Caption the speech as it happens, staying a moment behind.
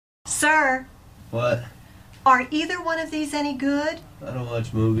Sir, What? are either one of these any good? I don't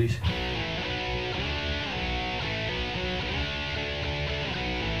watch movies.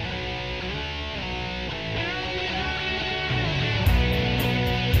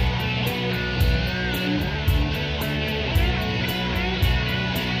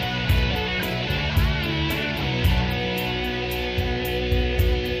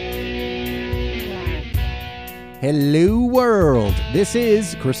 Hello, world. This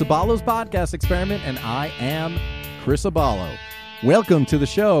is Chris Abalo's podcast experiment, and I am Chris Abalo. Welcome to the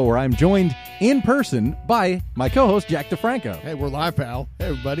show where I'm joined in person by my co-host, Jack DeFranco. Hey, we're live, pal. Hey,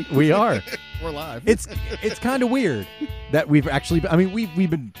 everybody. We are. We're live. It's kind of weird that we've actually, we've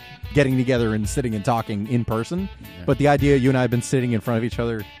been getting together and sitting and talking in person, but the idea you and I have been sitting in front of each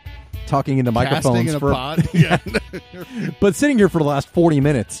other talking into microphones in a for pod. Yeah. but sitting here for the last 40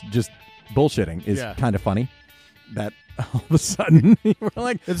 minutes just bullshitting is Yeah. kind of funny. That all of a sudden we're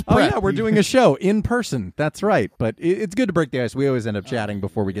like, It's oh prep. yeah, we're doing a show in person. That's right. But it's good to break the ice. We always end up chatting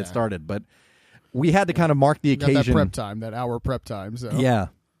before we get started. But we had to kind of mark the Got that occasion. prep time, that hour prep time. So Yeah.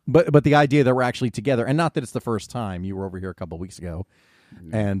 But the idea that we're actually together, and not that it's the first time. You were over here a couple of weeks ago.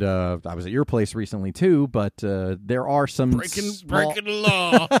 And I was at your place recently too, but there are some breaking the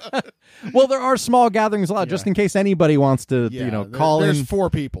law. well, there are small gatherings allowed, just in case anybody wants to, call there's in. 4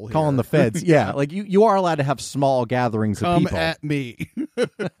 people here. Calling the feds. Yeah, like you are allowed to have small gatherings Come of people. at me.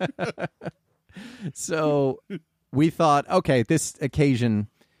 So we thought, okay, this occasion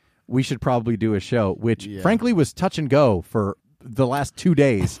we should probably do a show, which frankly was touch and go for the last 2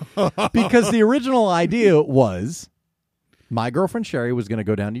 days. Because the original idea was my girlfriend Sherry was going to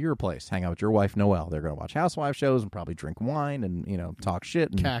go down to your place, hang out with your wife Noelle. They're going to watch housewife shows and probably drink wine and, talk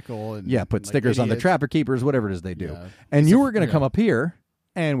shit. And, Cackle. And put like stickers on the idiots. trapper keepers, whatever it is they do. Yeah. And you were going to come up here,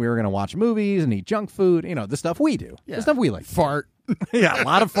 and we were going to watch movies and eat junk food, the stuff we do, Yeah. the stuff we like. Fart. Yeah, a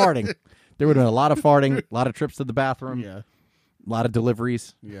lot of farting. There would have been a lot of farting, a lot of trips to the bathroom, Yeah. a lot of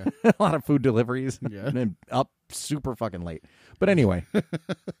deliveries, Yeah. a lot of food deliveries, Yeah. and then up super fucking late. But anyway,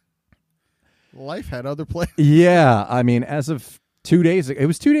 Life had other plans. yeah, as of 2 days ago, it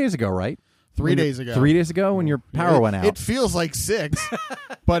was 2 days ago, right? 3 days ago. 3 days ago when your power went out. It feels like 6,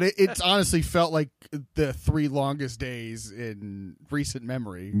 but it's honestly felt like the 3 longest days in recent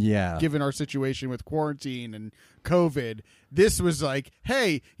memory. Yeah. Given our situation with quarantine and COVID, this was like,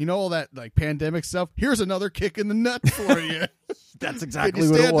 hey, all that like pandemic stuff? Here's another kick in the nuts for you. That's Can exactly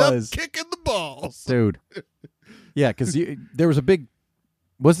you what it stand up? was. Kick in the balls. Dude. Yeah, because there was a big...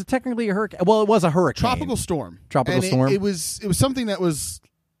 Was it technically a hurricane? Well, it was a hurricane. Tropical storm. Tropical And storm? It was something that was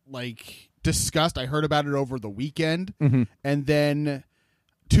like discussed. I heard about it over the weekend, and then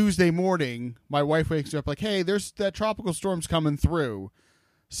Tuesday morning, my wife wakes me up like, "Hey, there's that tropical storm's coming through,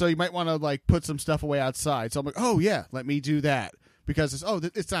 so you might want to like put some stuff away outside." So I'm like, "Oh yeah, let me do that." Because it's not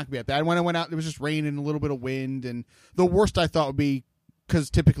gonna be that bad. When I went out, it was just rain and a little bit of wind, and the worst I thought would be, because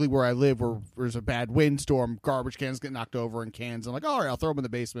typically where I live, where there's a bad windstorm, garbage cans get knocked over and cans. I'm like, all right, I'll throw them in the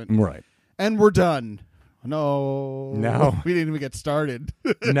basement. Right. And we're done. No. We didn't even get started.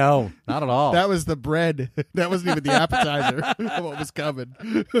 No, not at all. That was the bread. That wasn't even the appetizer of what was coming.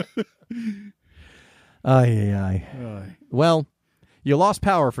 Aye. Well, you lost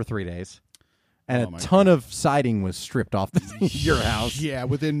power for 3 days, and Oh, a ton of siding was stripped off your house. Yeah,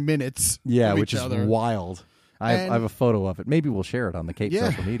 within minutes. Yeah, of which each is other. wild. I have a photo of it. Maybe we'll share it on the Cape Yeah.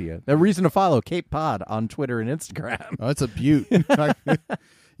 social media. A reason to follow Cape Pod on Twitter and Instagram. Oh, it's a beaut.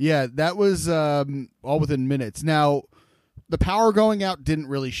 Yeah, that was all within minutes. Now, the power going out didn't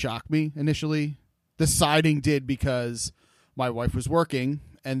really shock me initially. The siding did, because my wife was working,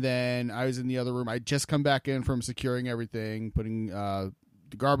 and then I was in the other room. I'd just come back in from securing everything, putting the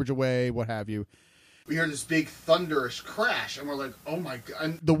garbage away, what have you. We heard this big thunderous crash, and we're like, oh my God.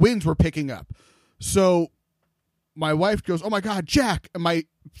 And the winds were picking up. So my wife goes, oh my God, Jack. And my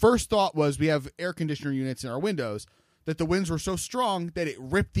first thought was, we have air conditioner units in our windows, that the winds were so strong that it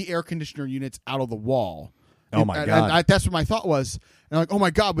ripped the air conditioner units out of the wall. Oh my God. And that's what my thought was. And I'm like, oh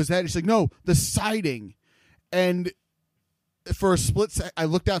my God, was that? She's like, no, the siding. And for a split second, I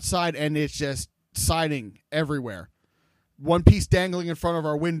looked outside, and it's just siding everywhere. One piece dangling in front of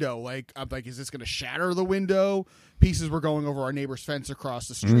our window. Like, I'm like, is this going to shatter the window? Pieces were going over our neighbor's fence across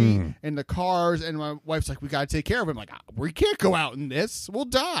the street, and the cars. And my wife's like, we got to take care of him. I'm like, we can't go out in this. We'll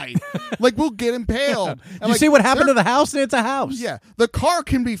die. Like, we'll get impaled. And You like, see what happened to the house, and it's a house. yeah, the car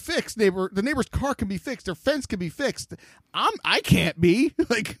can be fixed. The neighbor's car can be fixed. Their fence can be fixed. I can't be.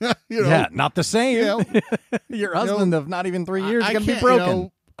 Like, Yeah, not the same. You know, Your husband of not even 3 years is I going to be can't,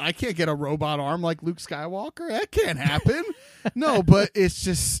 broken. I can't get a robot arm like Luke Skywalker. That can't happen. No, but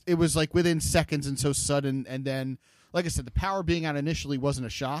it was like within seconds and so sudden. And then like I said, the power being out initially wasn't a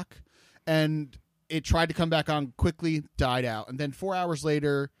shock, and it tried to come back on quickly, died out, and then 4 hours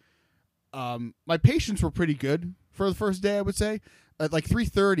later, my patients were pretty good for the first day. I would say at like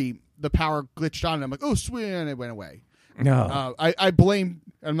 3:30, the power glitched on, and I'm like, oh, sweet, and it went away. No. I blame.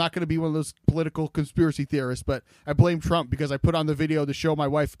 I'm not going to be one of those political conspiracy theorists, but I blame Trump because I put on the video to show my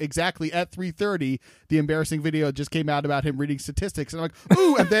wife exactly at 3:30. The embarrassing video just came out about him reading statistics, and I'm like,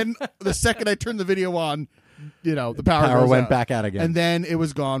 ooh! And then the second I turned the video on, the power went out. back out again, and then it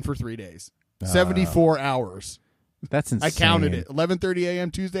was gone for 3 days, 74 hours. That's insane. I counted it. 11:30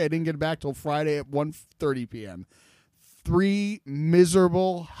 a.m. Tuesday. I didn't get it back till Friday at 1:30 p.m. 3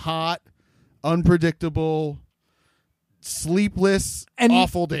 miserable, hot, unpredictable, sleepless, and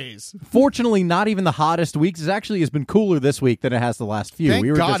awful days. Fortunately, not even the hottest weeks. It actually has been cooler this week than it has the last few.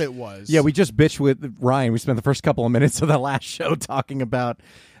 Thank God it was. Yeah, we just bitched with Ryan. We spent the first couple of minutes of the last show talking about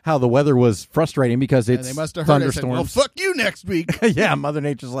how the weather was frustrating because it's and they must have heard it. Said, well, thunderstorms. fuck you next week. Yeah, Mother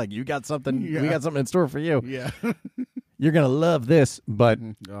Nature's like, you got something. Yeah. We got something in store for you. Yeah. You're gonna love this, but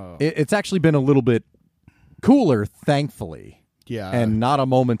it's actually been a little bit cooler, thankfully. Yeah. And not a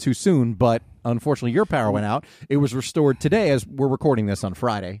moment too soon, but unfortunately your power went out. It was restored today as we're recording this on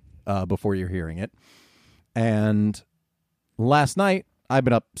Friday, before you're hearing it. And last night, I've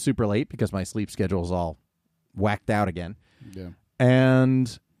been up super late because my sleep schedule is all whacked out again. Yeah.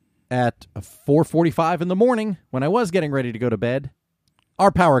 And at 4:45 in the morning, when I was getting ready to go to bed,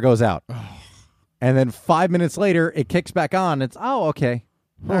 our power goes out. And then 5 minutes later, it kicks back on. It's, okay.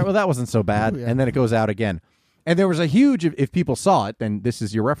 All right, well, that wasn't so bad. Yeah. And then it goes out again. And there was a huge, if people saw it, then this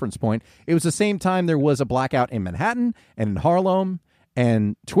is your reference point, it was the same time there was a blackout in Manhattan and in Harlem,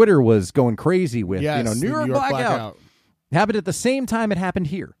 and Twitter was going crazy with, New York blackout. Happened at the same time it happened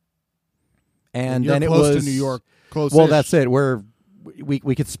here. And you're then it close was to New York. Close. Well, that's it.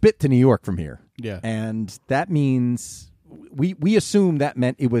 We could spit to New York from here. Yeah. And that means we assumed that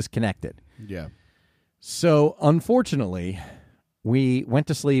meant it was connected. Yeah. So, unfortunately, we went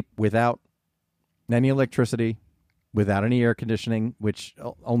to sleep without any electricity, without any air conditioning, which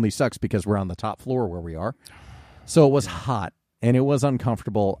only sucks because we're on the top floor where we are. So it was hot, and it was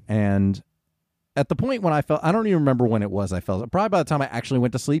uncomfortable. And at the point when I don't even remember when it was I felt it. Probably by the time I actually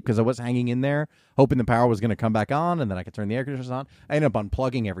went to sleep because I was hanging in there, hoping the power was going to come back on, and then I could turn the air conditioners on. I ended up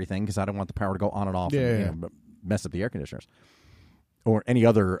unplugging everything because I didn't want the power to go on and off and mess up the air conditioners or any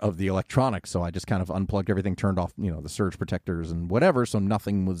other of the electronics. So I just kind of unplugged everything, turned off, the surge protectors and whatever, so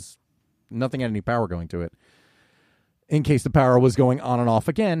nothing had any power going to it in case the power was going on and off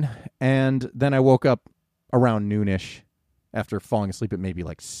again. And then I woke up around noonish after falling asleep at maybe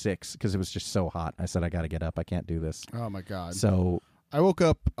like 6 because it was just so hot. I said, I got to get up. I can't do this. Oh, my God. So I woke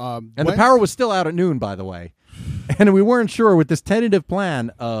up. And the power was still out at noon, by the way. And we weren't sure with this tentative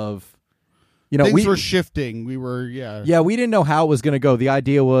plan of, things were shifting. We were, Yeah, we didn't know how it was going to go. The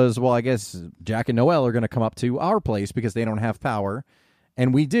idea was, well, I guess Jack and Noelle are going to come up to our place because they don't have power.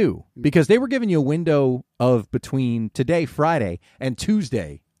 And we do, because they were giving you a window of between today, Friday, and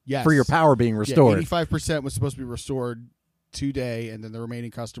Tuesday for your power being restored. 85% was supposed to be restored today, and then the remaining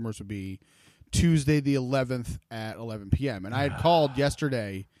customers would be Tuesday the 11th at 11 p.m. And I had called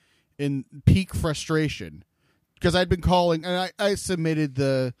yesterday in peak frustration because I'd been calling, and I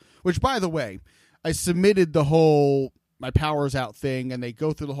submitted which, by the way, I submitted the whole my power's out thing, and they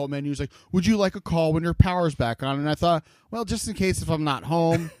go through the whole menu. It's like, would you like a call when your power's back on? And I thought, well, just in case if I'm not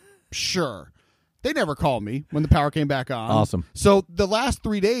home, sure. They never called me when the power came back on. Awesome. So the last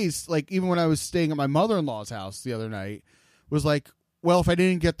 3 days, like even when I was staying at my mother-in-law's house the other night, was like, well, if I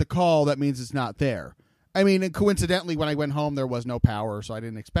didn't get the call, that means it's not there. I mean, and coincidentally, when I went home, there was no power, so I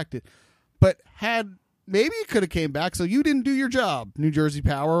didn't expect it. But maybe it could have came back, so you didn't do your job, New Jersey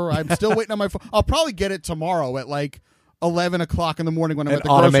Power. I'm still waiting on my phone. I'll probably get it tomorrow at like 11 o'clock in the morning when I'm at the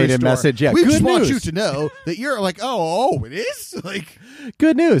grocery automated store. message. Yeah, we good just want news. you to know that you're like, oh, it is? Like,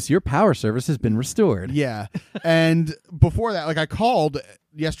 good news. Your power service has been restored. yeah. And before that, like I called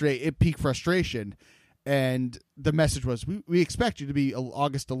yesterday at peak frustration, and the message was, we expect you to be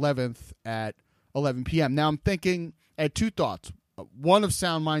August 11th at 11 p.m. Now I'm thinking, I had two thoughts. One of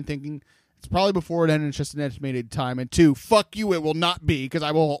sound mind thinking, it's probably before it ended. It's just an estimated time. And two, fuck you, it will not be, because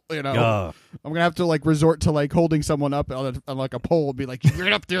I will, I'm going to have to like resort to like holding someone up on like a pole and be like, you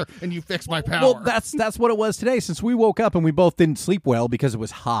get up there and you fix my power. Well, that's what it was today, since we woke up and we both didn't sleep well because it was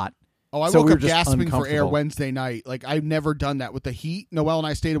hot. Oh, I So woke we were up just gasping for air uncomfortable. Wednesday night. Like, I've never done that with the heat. Noelle and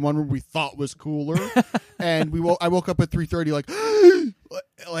I stayed in one room we thought was cooler. And I woke up at 3:30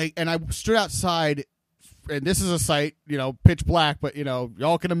 like, and I stood outside. And this is a sight, pitch black, but,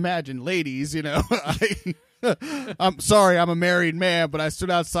 y'all can imagine, ladies, I'm sorry, I'm a married man, but I stood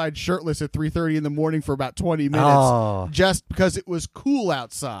outside shirtless at 3:30 in the morning for about 20 minutes Oh. just because it was cool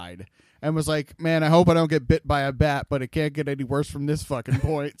outside. And was like, man, I hope I don't get bit by a bat, but it can't get any worse from this fucking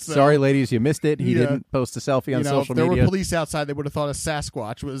point. So, Sorry, ladies, you missed it. He Yeah. didn't post a selfie on you know, social if there media. were police outside, they would have thought a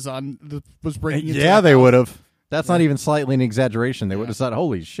Sasquatch was breaking into Yeah, the they house. would have. That's not even slightly an exaggeration. They would have said,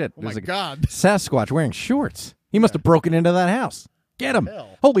 holy shit. Oh my there's a God. Sasquatch wearing shorts. He must have broken into that house. Get him. Hell.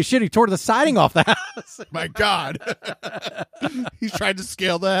 Holy shit, he tore the siding off the house. My God. He's trying to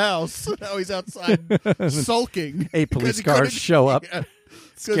scale the house. Now he's outside sulking. 8 because police he cars couldn't- show up, Yeah.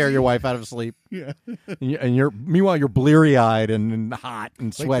 scare your wife out of sleep. Yeah. And you're meanwhile you're bleary eyed and hot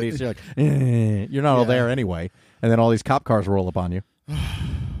and sweaty. So you're like, you're not all Yeah. there anyway. And then all these cop cars roll up on you.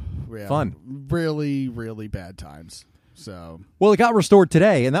 Yeah. Fun. Really, really bad times. So, Well, it got restored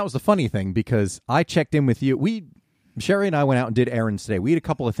today, and that was the funny thing because I checked in with you. Sherry and I went out and did errands today. We had a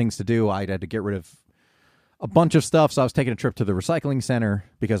couple of things to do. I had to get rid of a bunch of stuff, so I was taking a trip to the recycling center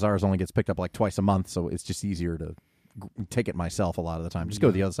because ours only gets picked up like twice a month, so it's just easier to take it myself a lot of the time. Just go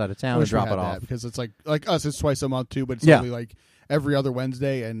to the other side of town and wish we drop had it that, off. because it's like us. It's twice a month too, but it's Yeah. only like every other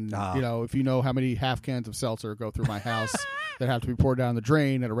Wednesday. And Ah. you know, if you know how many half cans of seltzer go through my house that have to be poured down the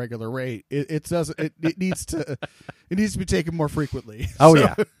drain at a regular rate, it doesn't. It needs to. It needs to be taken more frequently. Oh, So-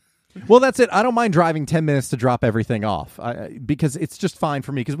 yeah. Well, that's it. I don't mind driving 10 minutes to drop everything off because it's just fine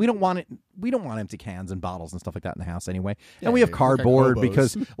for me because we don't want it. We don't want empty cans and bottles and stuff like that in the house anyway. And we have yeah, cardboard like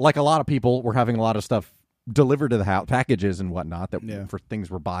hobos. because, like a lot of people, we're having a lot of stuff delivered to the house, packages and whatnot that Yeah. for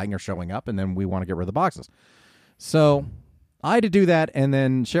things we're buying or showing up, and then we want to get rid of the boxes. So I had to do that, and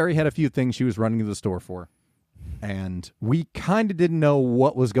then Sherry had a few things she was running to the store for. And we kind of didn't know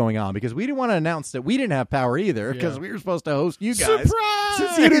what was going on because we didn't want to announce that we didn't have power either because Yeah. we were supposed to host you guys. Surprise!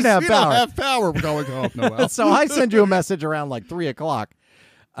 Since you didn't have We power. don't have power. We're going home. Noel. So I send you a message around like 3 o'clock.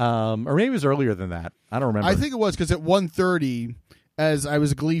 Or maybe it was earlier than that. I don't remember. I think it was because at 1:30, as I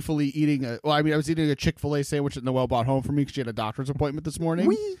was gleefully eating I was eating a Chick-fil-A sandwich that Noelle bought home for me because she had a doctor's appointment this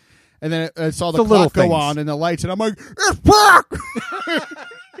morning. And then I saw the The little clock go things. on and the lights, and I'm like, it's back!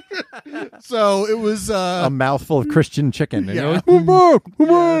 So it was a mouthful of Christian chicken. And Yeah. you're like, "Come back, come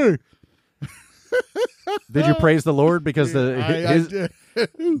back." Did you praise the Lord because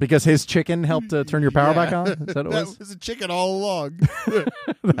because his chicken helped turn your power back on? Is that what it That was? was a chicken all along.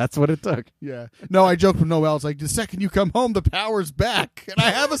 That's what it took. Yeah. No, I joked with Noelle. It's like, the second you come home, the power's back, and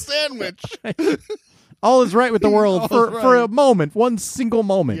I have a sandwich. All is right with the world All for, is for right. a moment, one single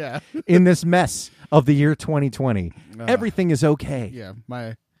moment Yeah. in this mess of the year 2020. Everything is okay. Yeah,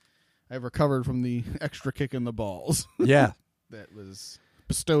 I've recovered from the extra kick in the balls Yeah. that was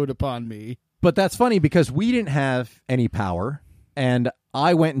bestowed upon me. But that's funny because we didn't have any power, and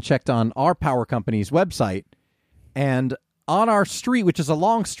I went and checked on our power company's website, and on our street, which is a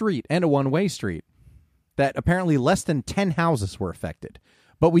long street and a one-way street, that apparently less than 10 houses were affected.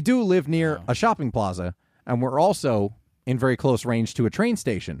 But we do live near a shopping plaza, and we're also in very close range to a train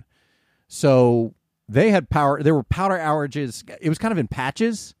station. So they had power. There were power outages. It was kind of in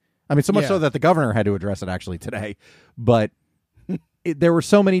patches. I mean, so much Yeah. so that the governor had to address it actually today. But there were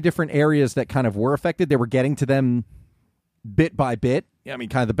so many different areas that kind of were affected. They were getting to them bit by bit. I mean,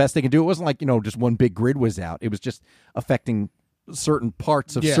 kind of the best they can do. It wasn't like, just one big grid was out. It was just affecting certain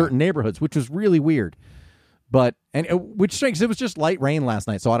parts of Yeah. certain neighborhoods, which was really weird. But, which strange, it was just light rain last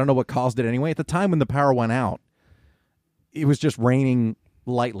night, so I don't know what caused it anyway. At the time when the power went out, it was just raining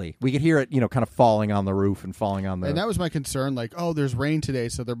lightly. We could hear it, kind of falling on the roof and falling on the... And that was my concern, like, oh, there's rain today,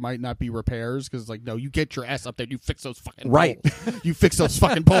 so there might not be repairs, because, like, no, you get your ass up there, you fix those fucking Right. poles. You fix those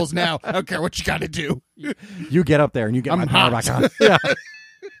fucking poles now. I don't care what you got to do. You get up there and you get I'm my power hot. back on. Yeah.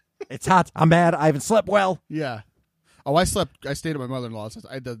 It's hot. I'm mad. I haven't slept well. Yeah. Oh, I stayed at my mother-in-law's.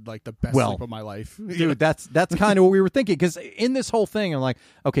 I did, like, the best sleep of my life. Dude, that's kind of what we were thinking. Because in this whole thing, I'm like,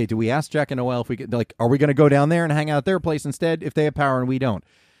 okay, do we ask Jack and Noelle if we could, like, are we going to go down there and hang out at their place instead if they have power and we don't?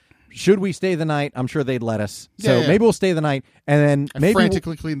 Should we stay the night? I'm sure they'd let us. So Yeah. maybe we'll stay the night, and then I maybe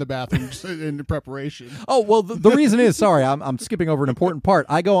frantically cleaned the bathroom in preparation. Oh, well, the reason is, sorry, I'm skipping over an important part.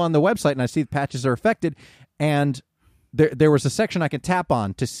 I go on the website and I see the patches are affected, and there was a section I could tap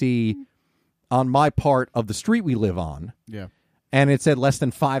on to see on my part of the street we live on, Yeah. and it said less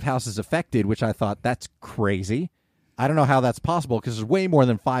than 5 houses affected, which I thought, that's crazy. I don't know how that's possible because there's way more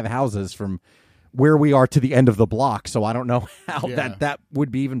than 5 houses from where we are to the end of the block, so I don't know how Yeah. that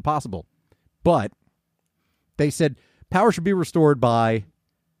would be even possible. But they said power should be restored by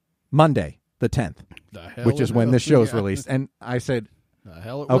Monday, the 10th. The hell Which is it when will. this show's Yeah. released. And I said, The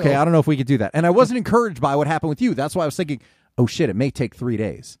hell it okay, will. I don't know if we could do that. And I wasn't encouraged by what happened with you. That's why I was thinking, oh, shit, it may take 3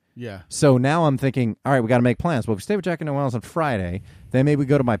 days. Yeah. So now I'm thinking, all right, we got to make plans. Well, if we stay with Jack and Noelle's on Friday, then maybe we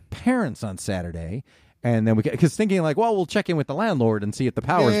go to my parents on Saturday, And then because thinking like, well, we'll check in with the landlord and see if the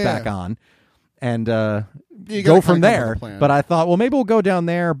power's back on, and go from there. But I thought, well, maybe we'll go down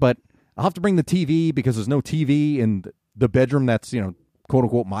there, but I'll have to bring the TV because there's no TV in the bedroom that's, quote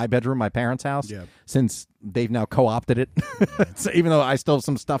unquote, my bedroom, my parents' house, since they've now co-opted it. So even though I still have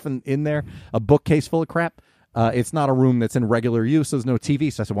some stuff in there, a bookcase full of crap. It's not a room that's in regular use. So there's no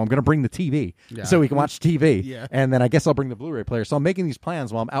TV. So I said, well, I'm going to bring the TV so we can watch TV. Yeah. And then I guess I'll bring the Blu-ray player. So I'm making these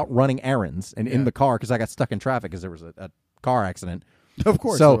plans while I'm out running errands and in the car because I got stuck in traffic because there was a car accident. Of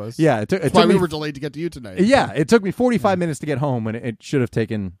course. So it was. yeah, That's why we were delayed to get to you tonight. Yeah, it took me 45 minutes to get home, and it should have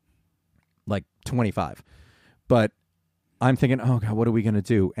taken like 25. But I'm thinking, oh God, what are we going to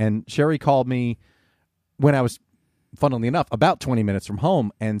do? And Sherry called me when I was, funnily enough, about 20 minutes from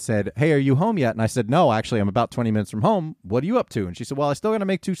home and said, hey, are you home yet? And I said, no, actually, I'm about 20 minutes from home. What are you up to? And she said, well, I still got to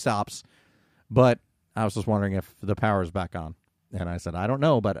make 2 stops, but I was just wondering if the power is back on. And I said, I don't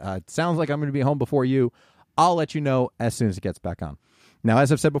know, but it sounds like I'm going to be home before you. I'll let you know as soon as it gets back on. Now,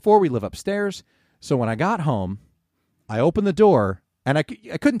 as I've said before, we live upstairs. So when I got home, I opened the door, and I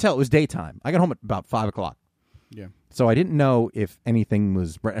couldn't tell it was daytime. I got home at about 5 o'clock. Yeah. So I didn't know if anything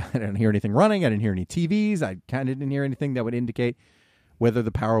was, I didn't hear anything running. I didn't hear any TVs. I kind of didn't hear anything that would indicate whether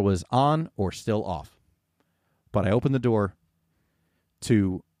the power was on or still off. But I opened the door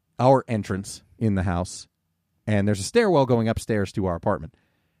to our entrance in the house, and there's a stairwell going upstairs to our apartment.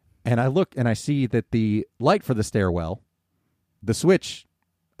 And I look and I see that the light for the stairwell, the switch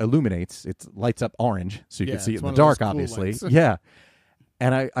illuminates, it lights up orange, so you can see it in the dark, obviously. Cool yeah.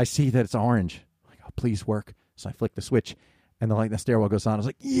 And I see that it's orange. I'm like, oh, please work. So I flick the switch, and the light in the stairwell goes on. I was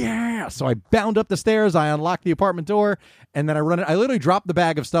like, yeah! So I bound up the stairs, I unlocked the apartment door, and then I run it. I literally dropped the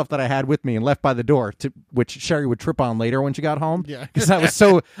bag of stuff that I had with me and left by the door, which Sherry would trip on later when she got home. Yeah. Because I was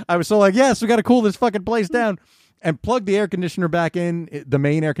so like, yes, we got to cool this fucking place down. And plug the air conditioner back in, the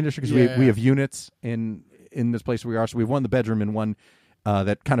main air conditioner, because we have units in this place where we are. So we have one in the bedroom and one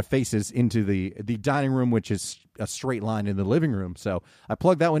that kind of faces into the dining room, which is a straight line in the living room. So I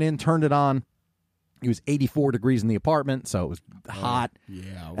plugged that one in, turned it on. It was 84 degrees in the apartment, so it was hot.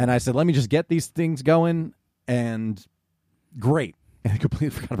 Yeah. And I said, let me just get these things going, and great. And I completely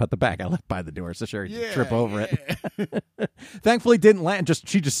forgot about the bag. I left by the door, so Sherry didn't trip over it. Thankfully, didn't land.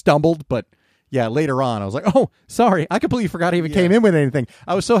 She just stumbled, but yeah, later on, I was like, oh, sorry. I completely forgot I even came in with anything.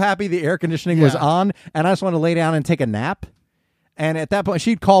 I was so happy the air conditioning was on, and I just wanted to lay down and take a nap. And at that point,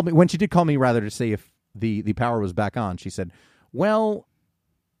 she'd called me, when she did call me, rather, to see if the power was back on. She said, well,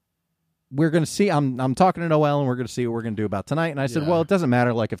 we're going to see. I'm talking to Noelle, and we're going to see what we're going to do about tonight. And I said, well, it doesn't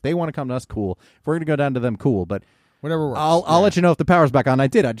matter. Like, if they want to come to us, cool. If we're going to go down to them, cool. But whatever works. I'll let you know if the power's back on. I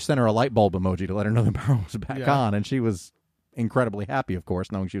did. I just sent her a light bulb emoji to let her know the power was back on. And she was incredibly happy, of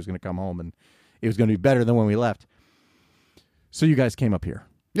course, knowing she was going to come home and it was going to be better than when we left. So you guys came up here.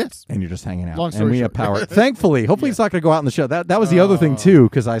 Yes. And you're just hanging out. Long story and we short. have power. Thankfully. Hopefully it's not going to go out in the show. That was the other thing, too,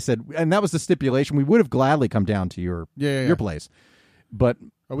 because I said, and that was the stipulation. We would have gladly come down to your place. But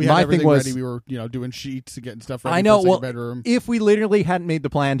we had my everything thing was, ready. We were, doing sheets and getting stuff ready I know. for the Well, bedroom. if we literally hadn't made the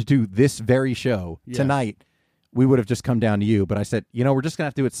plan to do this very show tonight, we would have just come down to you. But I said, we're just going to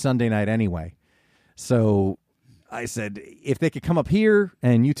have to do it Sunday night anyway. So I said, if they could come up here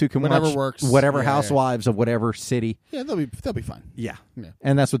and you two can watch works. whatever Housewives of whatever city. Yeah, they'll be fine. Yeah.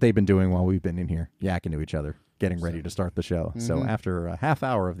 And that's what they've been doing while we've been in here, yakking to each other, getting ready to start the show. So after a half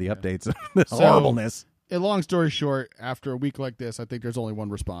hour of the updates of this horribleness. A long story short, after a week like this, I think there's only one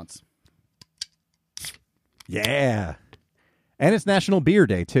response. Yeah. And it's National Beer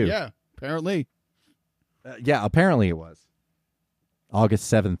Day, too. Yeah, apparently. Apparently it was.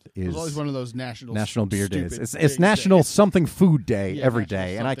 August 7th is There's always one of those national beer days. stupid It's National days. Something Food Day every National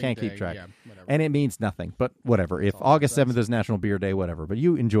day, and I can't something keep day. track. Yeah, whatever. And it means nothing, but whatever. If August 7th is National Beer Day, whatever. But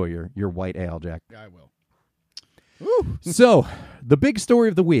you enjoy your white ale, Jack. I will. So, the big story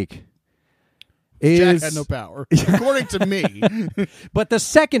of the week is... Jack had no power, according to me. But the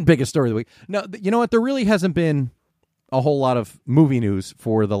second biggest story of the week... No, you know what? There really hasn't been a whole lot of movie news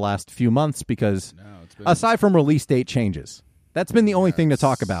for the last few months because aside from release date changes, that's been the only thing to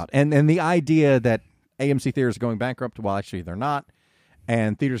talk about. And the idea that AMC theaters are going bankrupt, well, actually they're not,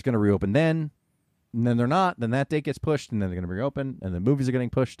 and theaters going to reopen then, and then they're not, then that date gets pushed, and then they're going to reopen, and then movies are getting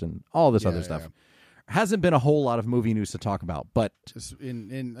pushed, and all this other stuff. Hasn't been a whole lot of movie news to talk about, but just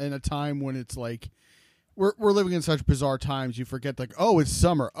in a time when it's like we're living in such bizarre times, you forget like, oh, it's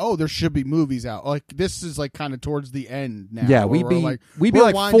summer. Oh, there should be movies out. Like this is like kind of towards the end now. Yeah, we'd be like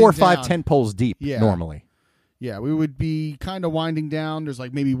 4 or 5 tent poles deep normally. Yeah, we would be kind of winding down. There's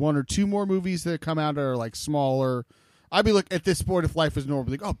like maybe 1 or 2 more movies that come out that are like smaller. I'd be at this point if life was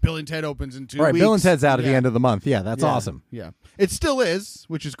normal, like, oh, Bill and Ted opens in 2 Right, weeks. Bill and Ted's out at the end of the month. Yeah, that's awesome. Yeah, it still is,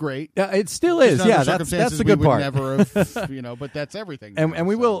 which is great. Yeah, it still is. Just Yeah, under that's the circumstances good we would part. Never have, but that's everything. And now,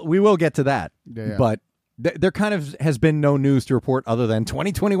 we so. will get to that. Yeah. But there kind of has been no news to report other than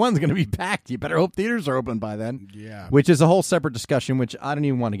 2021 is going to be packed. You better hope theaters are open by then. Yeah. Which is a whole separate discussion, which I don't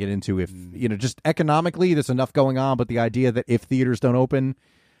even want to get into. If just economically, there's enough going on, but the idea that if theaters don't open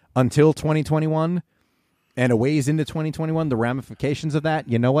until 2021 and a ways into 2021, the ramifications of that,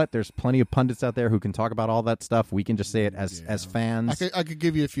 you know what? There's plenty of pundits out there who can talk about all that stuff. We can just say it as fans. I could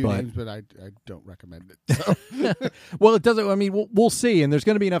give you a few names, but I don't recommend it. So. Well, it doesn't. I mean, we'll see, and there's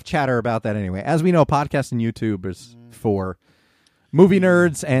going to be enough chatter about that anyway. As we know, podcast and YouTube is for movie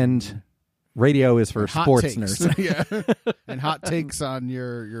nerds, and radio is for Hot sports takes. nerds. Yeah, and hot takes on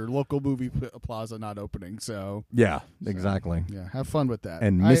your local movie plaza not opening. So Yeah, exactly. yeah, have fun with that.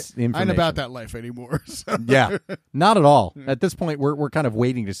 And I misinformation. ain't about that life anymore. So. Yeah, not at all. At this point, we're kind of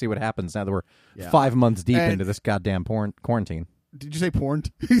waiting to see what happens now that we're 5 months deep into this goddamn quarantine. Did you say porn?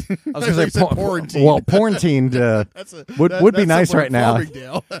 I was going to say quarantine. Well, quarantined would be nice right now.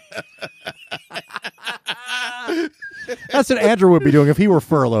 That's what Andrew would be doing if he were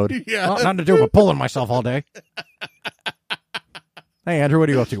furloughed. Yeah. Nothing to do but pulling myself all day. Hey, Andrew, what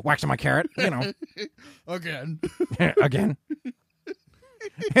are you up to? Waxing my carrot? Again. Again.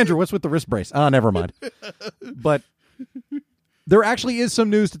 Andrew, what's with the wrist brace? Never mind. But there actually is some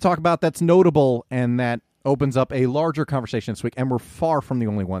news to talk about that's notable and that opens up a larger conversation this week, and we're far from the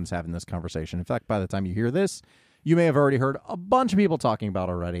only ones having this conversation. In fact, by the time you hear this, you may have already heard a bunch of people talking about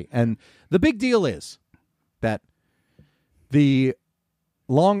it already. And the big deal is that the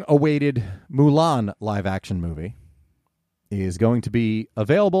long-awaited Mulan live-action movie is going to be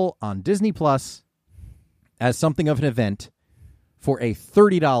available on Disney Plus as something of an event for a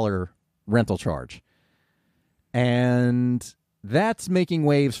 $30 rental charge. And that's making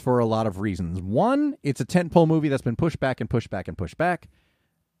waves for a lot of reasons. One, it's a tentpole movie that's been pushed back and pushed back and pushed back.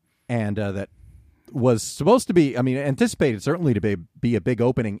 And that was supposed to be, anticipated certainly to be a big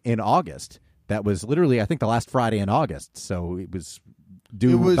opening in August. That was literally, I think, the last Friday in August. So it was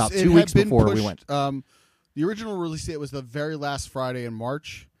due about 2 weeks before we went. The original release date was the very last Friday in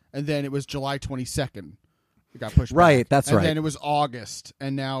March, and then it was July 22nd. It got pushed right, back. That's right. And then it was August,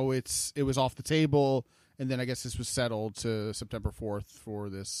 and now it was off the table, and then I guess this was settled to September 4th for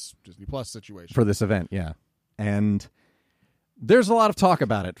this Disney Plus situation. For this event, yeah. And there's a lot of talk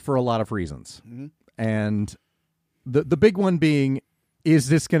about it for a lot of reasons. Mm-hmm. And the big one being, is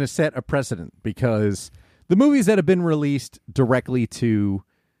this going to set a precedent? Because the movies that have been released directly to,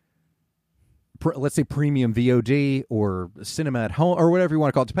 let's say, premium VOD or cinema at home or whatever you want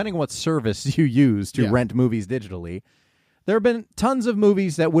to call it, depending on what service you use to rent movies digitally, there have been tons of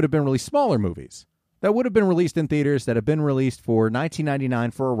movies that would have been released, smaller movies, that would have been released in theaters that have been released for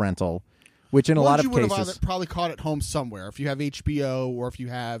 $19.99 for a rental, which in a lot of cases... you would have probably caught at home somewhere. If you have HBO or if you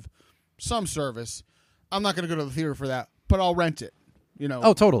have some service, I'm not going to go to the theater for that, but I'll rent it.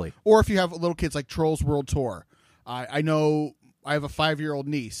 Oh, totally. Or if you have little kids like Trolls World Tour. I know I have a 5-year-old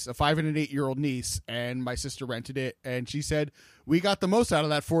niece, a 5 and an 8-year-old niece, and my sister rented it, and she said, we got the most out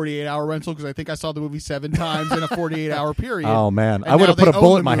of that 48-hour rental because I think I saw the movie 7 times in a 48-hour period. Oh, man. And I would have now put a they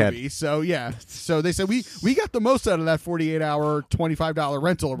bullet own in my the head. movie. So, yeah. So they said, we got the most out of that 48-hour, $25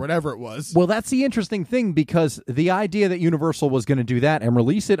 rental or whatever it was. Well, that's the interesting thing, because the idea that Universal was going to do that and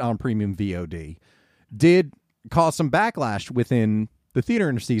release it on premium VOD did cause some backlash within the theater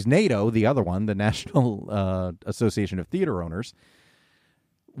industries. NATO, the other one, the National Association of Theater Owners,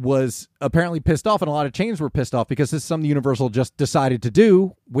 was apparently pissed off, and a lot of chains were pissed off because this is something Universal just decided to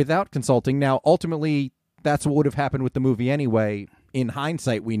do without consulting. Now, ultimately, that's what would have happened with the movie anyway. In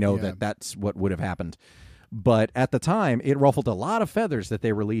hindsight, we know that that's what would have happened. But at the time, it ruffled a lot of feathers that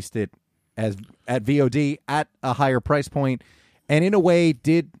they released it as at VOD at a higher price point, and in a way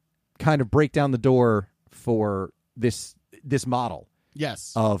did kind of break down the door for this model.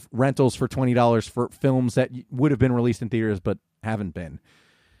 Yes. Of rentals for $20 for films that would have been released in theaters but haven't been.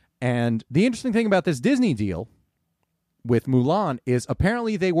 And the interesting thing about this Disney deal with Mulan is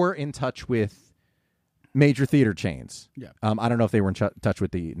apparently they were in touch with major theater chains. Yeah. I don't know if they were in touch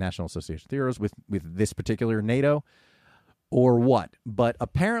with the National Association of Theaters, with this particular NATO, or what. But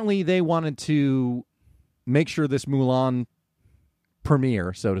apparently they wanted to make sure this Mulan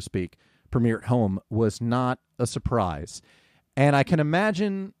premiere, so to speak, premiere at home, was not a surprise. And I can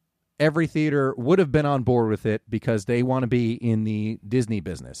imagine every theater would have been on board with it because they want to be in the Disney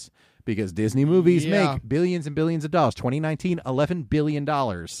business. Because Disney movies make billions and billions of dollars. 2019, $11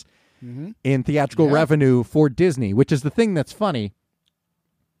 billion in theatrical revenue for Disney, which is the thing that's funny.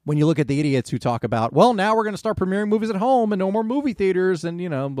 when you look at the idiots who talk about, well, now we're going to start premiering movies at home and no more movie theaters and,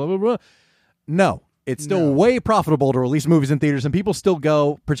 blah, blah, blah. No, it's still way profitable to release movies in theaters, and people still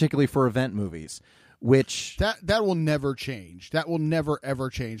go, particularly for event movies, which... That will never change. That will never, ever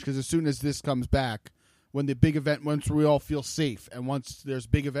change, because as soon as this comes back, when the big event, once we all feel safe, and once there's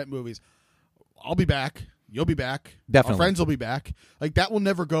big event movies, I'll be back. You'll be back. Definitely. Our friends will be back. Like, that will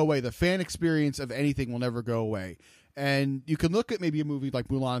never go away. The fan experience of anything will never go away. And you can look at maybe a movie like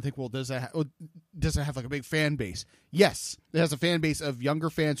Mulan and think, well, does it have like a big fan base? Yes. It has a fan base of younger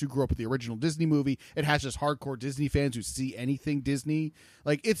fans who grew up with the original Disney movie. It has just hardcore Disney fans who see anything Disney.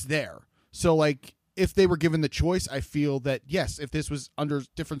 Like, it's there. So, like, if they were given the choice, I feel that, yes, if this was under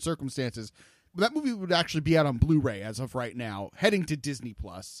different circumstances, that movie would actually be out on Blu-ray as of right now, heading to Disney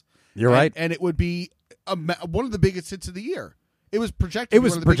Plus. You're right. And it would be one of the biggest hits of the year. It was projected. It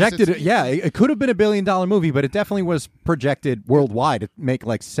was projected. Yeah, it could have been $1 billion movie, but it definitely was projected worldwide to make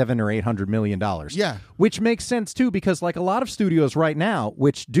like $700 or $800 million. Yeah, which makes sense too, because like a lot of studios right now,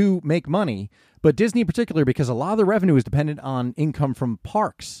 which do make money, but Disney in particular, because a lot of the revenue is dependent on income from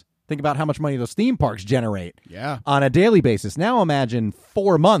parks. Think about how much money those theme parks generate on a daily basis. Now imagine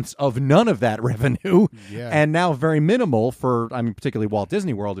 4 months of none of that revenue, and now very minimal for, particularly Walt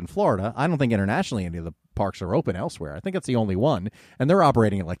Disney World in Florida. I don't think internationally any of the parks are open elsewhere. I think it's the only one, and they're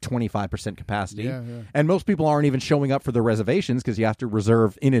operating at like 25% capacity. And most people aren't even showing up for their reservations because you have to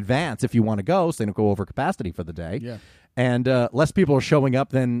reserve in advance if you want to go, so they don't go over capacity for the day. And less people are showing up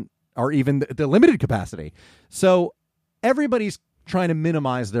than are even the limited capacity. So everybody's trying to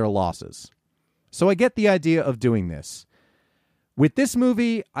minimize their losses. So I get the idea of doing this. With this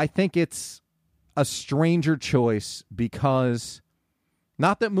movie, I think it's a stranger choice because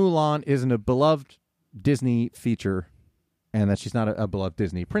not that Mulan isn't a beloved Disney feature and that she's not a beloved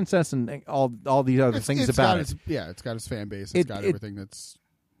Disney princess and all these other things about it. It's got its fan base. It's got everything that's...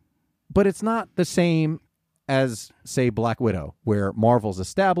 But it's not the same as, say, Black Widow, where Marvel's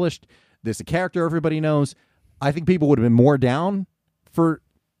established. There's a character everybody knows. I think people would have been more down for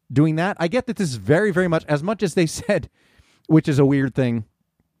doing that. I get that this is very, very much as they said, which is a weird thing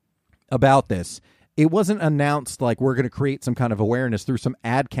about this. It wasn't announced like we're going to create some kind of awareness through some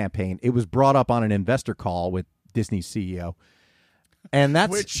ad campaign. It was brought up on an investor call with Disney's CEO. And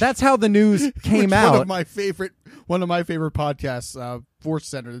that's how the news came out. One of my favorite podcasts, Force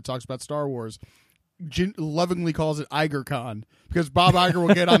Center, that talks about Star Wars, lovingly calls it IgerCon, because Bob Iger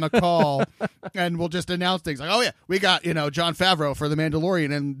will get on a call and we'll just announce things like, oh yeah, we got Jon Favreau for The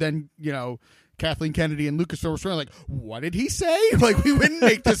Mandalorian, and then Kathleen Kennedy and Lucasfilm were like, what did he say? Like, we wouldn't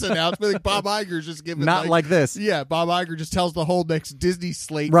make this announcement. Like, Bob Iger's just giving like this. Yeah, Bob Iger just tells the whole next Disney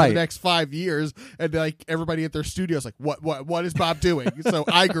slate for the next 5 years, and like everybody at their studios like, what is Bob doing? So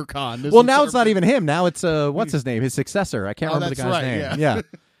IgerCon. Well, now it's not even him. Now it's what's his name? His successor. I can't remember the guy's name. Yeah.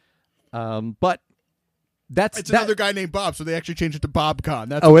 But it's another guy named Bob, so they actually changed it to BobCon.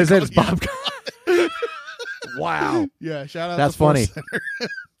 That's is it? It's BobCon. Wow. Yeah, shout out That's to funny.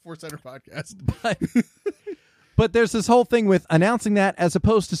 Force Center podcast. But there's this whole thing with announcing that as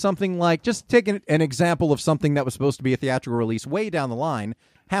opposed to something like, just taking an example of something that was supposed to be a theatrical release way down the line,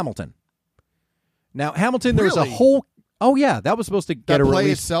 Hamilton. Now, Hamilton, there was a whole... Oh, yeah, that was supposed to get a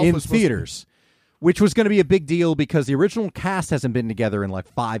release in theaters. Which was going to be a big deal because the original cast hasn't been together in like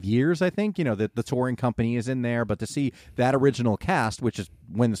 5 years, I think. The touring company is in there. But to see that original cast, which is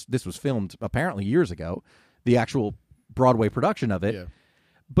when this was filmed apparently years ago, the actual Broadway production of it. Yeah.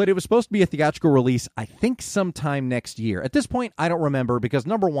 But it was supposed to be a theatrical release, I think, sometime next year. At this point, I don't remember because,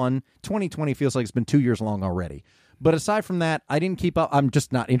 number one, 2020 feels like it's been 2 years long already. But aside from that, I didn't keep up. I'm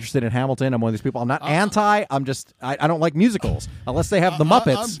just not interested in Hamilton. I'm one of these people. I'm not anti. I'm just, I don't like musicals unless they have the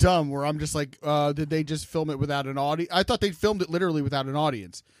Muppets. I'm dumb where I'm just like, did they just film it without an audience? I thought they filmed it literally without an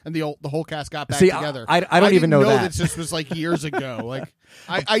audience, and the whole cast got back together. I don't even know that. This was like years ago. Like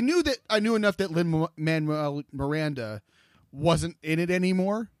I knew enough that Lin-Manuel Miranda wasn't in it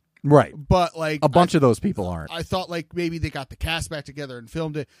anymore. Right. But like a bunch of those people aren't. I thought like maybe they got the cast back together and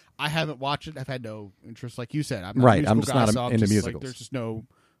filmed it. I haven't watched it. I've had no interest, like you said. I'm not right. I'm just not into musicals. Like, there's just no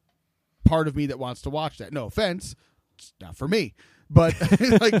part of me that wants to watch that. No offense, it's not for me. But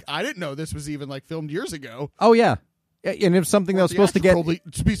like I didn't know this was even like filmed years ago. Oh yeah. And it's something that was supposed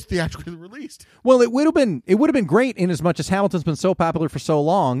to be theatrically released. Well, it would have been great in as much as Hamilton's been so popular for so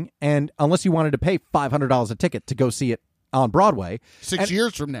long, and unless you wanted to pay $500 a ticket to go see it on Broadway 6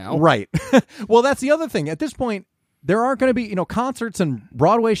 years from now. Right. Well, that's the other thing. At this point, there aren't going to be, concerts and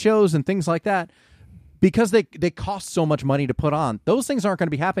Broadway shows and things like that because they cost so much money to put on. Those things aren't going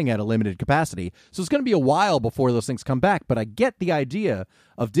to be happening at a limited capacity. So it's going to be a while before those things come back. But I get the idea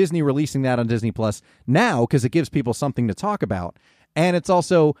of Disney releasing that on Disney Plus now because it gives people something to talk about. And it's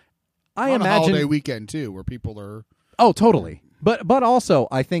also, I On a imagine, holiday weekend too, where people are. oh, totally. But also,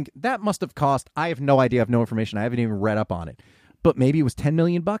 I think that must have cost, I have no idea, I have no information, I haven't even read up on it. But maybe it was $10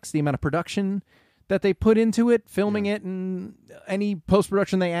 million, the amount of production that they put into it, filming it, and any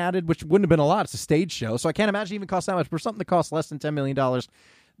post-production they added, which wouldn't have been a lot. It's a stage show, so I can't imagine it even cost that much. For something that costs less than $10 million,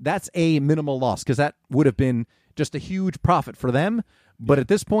 that's a minimal loss, because that would have been just a huge profit for them. But at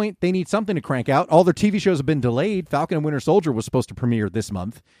this point, they need something to crank out. All their TV shows have been delayed. Falcon and Winter Soldier was supposed to premiere this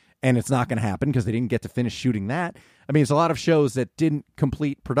month, and it's not going to happen because they didn't get to finish shooting that. I mean, it's a lot of shows that didn't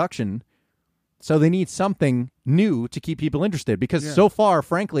complete production, so they need something new to keep people interested. Because so far,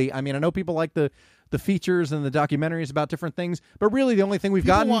 frankly, I mean, I know people like the features and the documentaries about different things, but really the only thing we've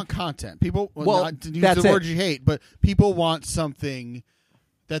gotten... People want content. People, well, not to use that's the it. word you hate, but people want something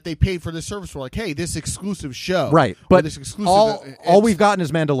that they paid for the service for. Like, hey, this exclusive show. Right, or but this exclusive, all we've gotten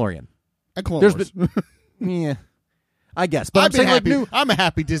is Mandalorian. And Clone There's Wars. Yeah, I guess. But I've been saying, like, happy. I'm a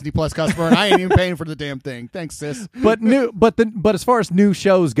happy Disney Plus customer, and I ain't even paying for the damn thing. Thanks, sis. but as far as new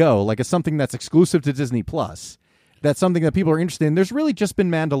shows go, like, it's something that's exclusive to Disney Plus. That's something that people are interested in. There's really just been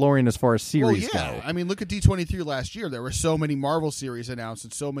Mandalorian as far as series go. I mean, look at D23 last year. There were so many Marvel series announced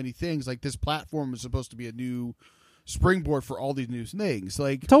and so many things. Like, this platform was supposed to be a new springboard for all these new things.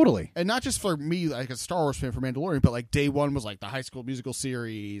 Like, Totally. and not just for me, like a Star Wars fan for Mandalorian, but like day one was like the High School Musical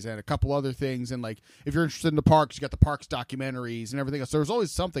series and a couple other things. And like, if you're interested in the parks, you got the parks documentaries and everything else. There was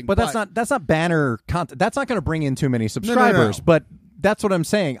always something. But that's not banner content. That's not going to bring in too many subscribers. No. But that's what I'm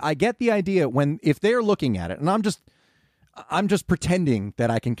saying. I get the idea if they're looking at it, and I'm just pretending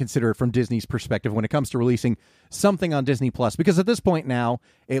that I can consider it from Disney's perspective when it comes to releasing something on Disney Plus, because at this point now,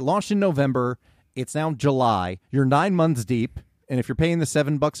 it launched in November. It's now July. You're 9 months deep, and if you're paying the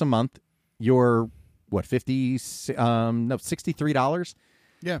 $7 a month, you're what, $63?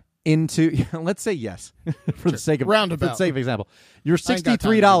 Yeah. Into let's say yes for the sake of roundabout. For the sake of example, you're I ain't got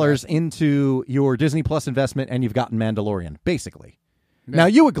time to do $63 that. into your Disney Plus investment, and you've gotten Mandalorian basically. Now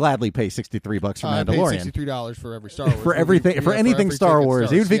you would gladly pay $63 for I paid Mandalorian. $63 for every Star Wars for everything, movie. for Yeah, anything every Star ticket Wars,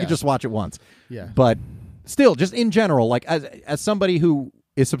 starts, even if you yeah. could just watch it once. Yeah. But still, just in general, like as somebody who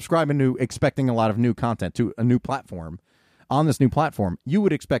is subscribing to, expecting a lot of new content to a new platform, on this new platform, you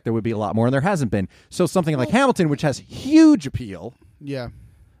would expect there would be a lot more, and there hasn't been. So something like Hamilton, which has huge appeal, Yeah.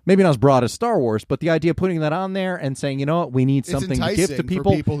 maybe not as broad as Star Wars, but the idea of putting that on there and saying, you know what, we need It's something to enticing give to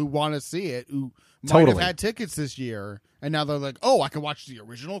people. for people who want to see it, who might Totally. have had tickets this year, and now they're like, "Oh, I can watch the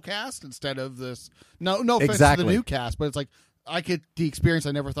original cast instead of this." No offense Exactly. to the new cast, but it's like I get the experience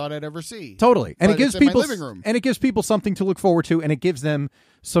I never thought I'd ever see. Totally. And But it gives it's in my people living room. and it gives people something to look forward to, and it gives them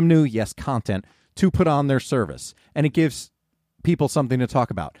some new content to put on their service. And it gives people something to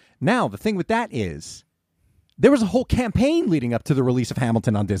talk about. Now, the thing with that is there was a whole campaign leading up to the release of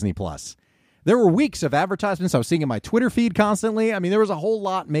Hamilton on Disney Plus. There were weeks of advertisements I was seeing in my Twitter feed constantly. I mean, there was a whole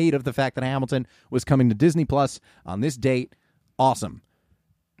lot made of the fact that Hamilton was coming to Disney Plus on this date. Awesome.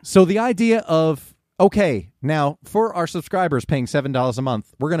 So the idea of, okay, now for our subscribers paying $7 a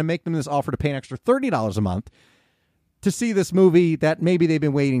month, we're going to make them this offer to pay an extra $30 a month to see this movie that maybe they've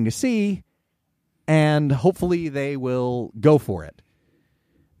been waiting to see, and hopefully they will go for it.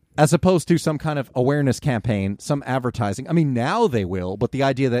 As opposed to some kind of awareness campaign, some advertising. I mean, now they will, but the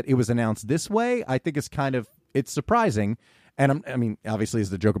idea that it was announced this way, I think is it's surprising. And I mean, obviously, is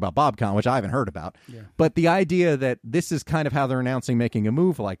the joke about BobCon, which I haven't heard about. Yeah. But the idea that this is kind of how they're announcing making a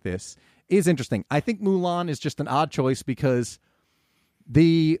move like this is interesting. I think Mulan is just an odd choice because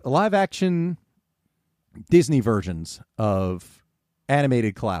the live-action Disney versions of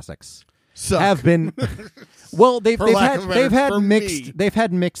animated classics Suck. have been well. They've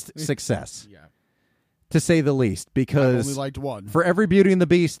had mixed success, Yeah. to say the least. I Because only liked one. for every Beauty and the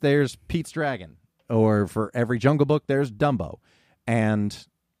Beast, there's Pete's Dragon, or for every Jungle Book, there's Dumbo, and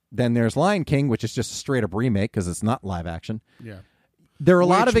then there's Lion King, which is just a straight up remake because it's not live action. Yeah. There are a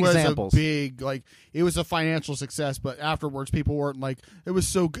lot of Which was examples. a big, like, it was a financial success, but afterwards people weren't like, it was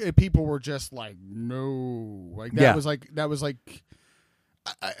so good. People were just like, no. Like, that was like,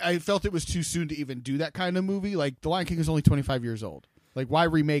 I felt it was too soon to even do that kind of movie. Like, The Lion King is only 25 years old. Like, why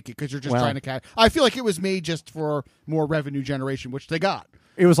remake it? Because you're just trying to catch. I feel like it was made just for more revenue generation, which they got.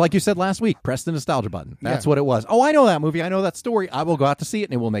 It was like you said last week, press the nostalgia button. That's what it was. Oh, I know that movie. I know that story. I will go out to see it,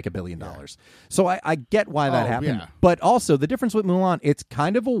 and it will make $1 billion. So I get why that happened. Yeah. But also, the difference with Mulan, it's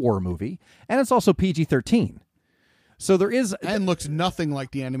kind of a war movie, and it's also PG-13. So there is... And looks nothing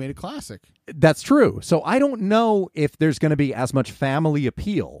like the animated classic. That's true. So I don't know if there's going to be as much family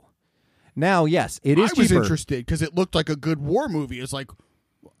appeal. Now, yes, it is I was cheaper. interested because it looked like a good war movie. It's like,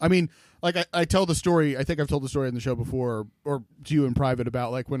 I mean, like I tell the story. I think I've told the story on the show before, or to you in private,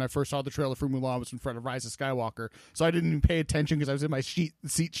 about like when I first saw the trailer for Mulan was in front of Rise of Skywalker, so I didn't even pay attention because I was in my seat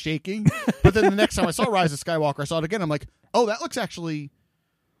shaking. But then the next time I saw Rise of Skywalker, I saw it again. I'm like, oh, that looks actually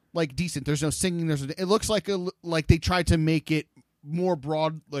like decent. There's no singing. It looks like they tried to make it more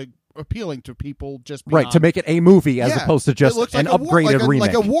broad, like appealing to people just beyond. Right, to make it a movie as opposed to just an upgraded remake,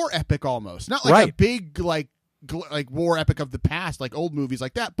 like a war epic almost, not like a big like war epic of the past, like old movies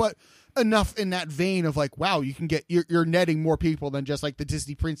like that, but enough in that vein of like, wow, you can get you're netting more people than just like the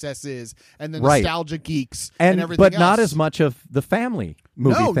Disney princesses and the nostalgia geeks and everything but else. Not as much of the family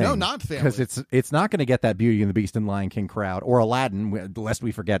movie thing. No, not family, because it's not going to get that Beauty and the Beast and Lion King crowd or Aladdin, lest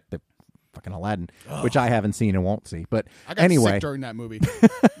we forget the fucking Aladdin, which I haven't seen and won't see. But I got sick during that movie.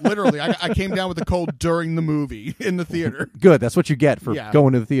 Literally, I came down with a cold during the movie in the theater. Good, that's what you get for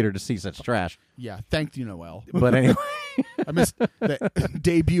going to the theater to see such trash. Yeah, thank you, Noel. But anyway, I missed the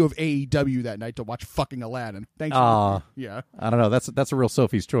debut of AEW that night to watch fucking Aladdin. Thanks. Yeah, I don't know. That's a real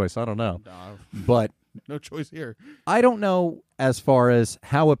Sophie's choice. I don't know, but no choice here. I don't know as far as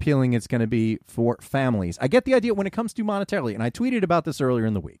how appealing it's going to be for families. I get the idea when it comes to monetarily, and I tweeted about this earlier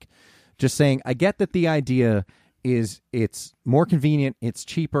in the week. Just saying, I get that the idea is it's more convenient, it's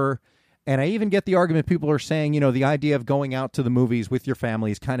cheaper, and I even get the argument people are saying, the idea of going out to the movies with your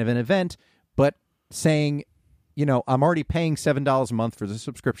family is kind of an event, but saying, I'm already paying $7 a month for the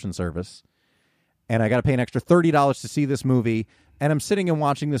subscription service, and I got to pay an extra $30 to see this movie, and I'm sitting and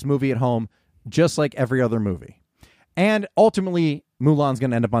watching this movie at home just like every other movie. And ultimately, Mulan's going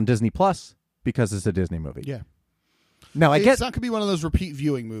to end up on Disney Plus because it's a Disney movie. Yeah. No, it's not going to be one of those repeat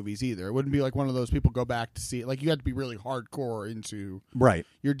viewing movies either. It wouldn't be like one of those people go back to see it. Like you had to be really hardcore into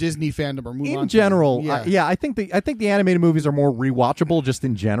your Disney fandom or Mulan. In general, fandom. I think the animated movies are more rewatchable just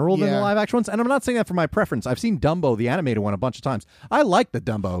in general than the live action ones. And I'm not saying that for my preference. I've seen Dumbo, the animated one, a bunch of times. I like the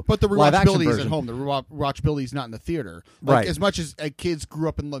Dumbo, but the live action rewatchability is version. at home. The rewatchability is not in the theater. Like, as much as kids grew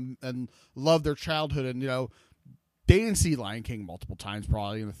up and loved their childhood, and they didn't see Lion King multiple times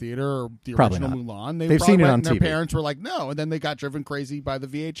probably in the theater or the original Mulan. They've seen it on TV. TV. Their parents were like, no, and then they got driven crazy by the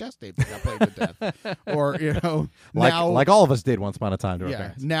VHS tape that got played to death. Or like all of us did once upon a time to our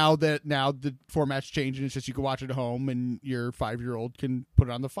parents. Now the format's changed and it's just you can watch it at home and your 5-year-old can put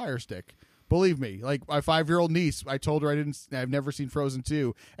it on the Fire Stick. Believe me, like my 5-year-old niece, I told her I've never seen Frozen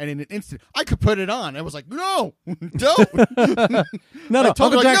 2, and in an instant, I could put it on. I was like, no, don't. no, I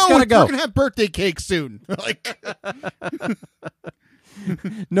told Uncle her, Jack's no, gotta we're go. gonna have birthday cake soon. Like,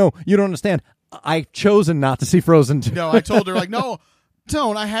 no, you don't understand. I've chosen not to see Frozen 2. No, I told her, like, no,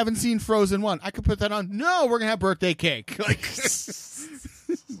 don't. I haven't seen Frozen 1. I could put that on. No, we're gonna have birthday cake. Like,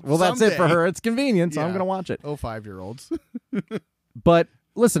 well, that's it for her. It's convenient, so I'm gonna watch it. 5-year-olds. But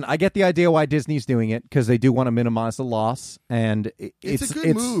listen, I get the idea why Disney's doing it because they do want to minimize the loss, and it's a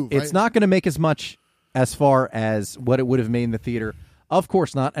good move. It's not going to make as much as far as what it would have made in the theater. Of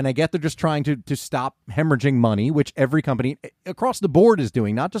course not, and I get they're just trying to stop hemorrhaging money, which every company across the board is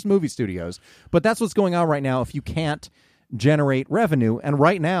doing, not just movie studios. But that's what's going on right now if you can't generate revenue, and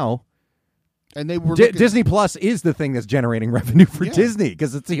right now... And they were Disney Plus is the thing that's generating revenue for Disney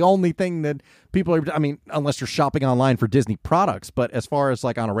because it's the only thing that people are. I mean, unless you're shopping online for Disney products, but as far as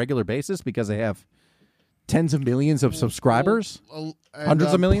like on a regular basis, because they have tens of millions of subscribers,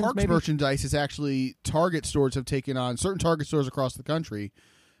 hundreds of millions. Parks maybe? Merchandise is actually Target stores have taken on certain Target stores across the country.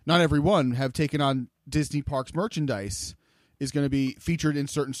 Not every one have taken on Disney Parks merchandise. Is going to be featured in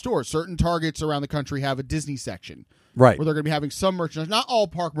certain stores. Certain Targets around the country have a Disney section. Right. Where they're going to be having some merchandise, not all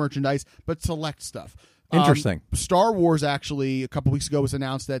park merchandise, but select stuff. Interesting. Star Wars actually, a couple weeks ago, was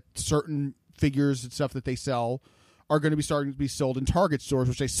announced that certain figures and stuff that they sell are going to be starting to be sold in Target stores,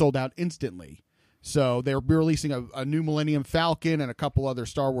 which they sold out instantly. So they're releasing a new Millennium Falcon and a couple other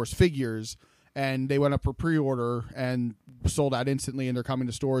Star Wars figures, and they went up for pre-order and sold out instantly, and they're coming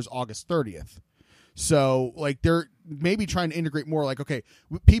to stores August 30th. So, like, they're maybe trying to integrate more, like, okay,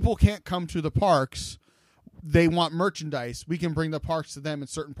 people can't come to the parks. They want merchandise. We can bring the parks to them in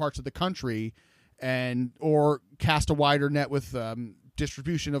certain parts of the country or cast a wider net with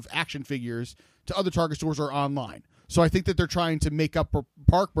distribution of action figures to other Target stores or online. So I think that they're trying to make up for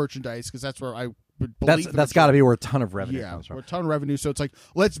park merchandise because that's where I would believe that's got to be where a ton of revenue comes from. A ton of revenue. So it's like,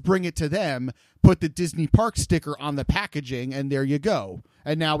 let's bring it to them, put the Disney Park sticker on the packaging, and there you go.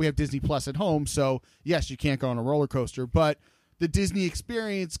 And now we have Disney Plus at home. So, yes, you can't go on a roller coaster, but the Disney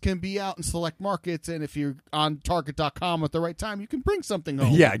experience can be out in select markets, and if you're on Target.com at the right time, you can bring something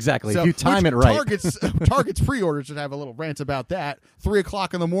home. Yeah, exactly. If you time it right. Target's pre-orders should have a little rant about that.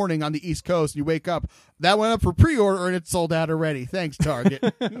 3:00 in the morning on the East Coast, you wake up, that went up for pre-order, and it's sold out already. Thanks,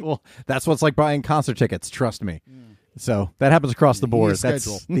 Target. Well, that's what's like buying concert tickets, trust me. So that happens across the board. His That's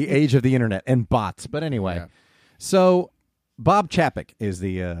schedule. the age of the internet and bots. But anyway, Yeah. so Bob Chapek is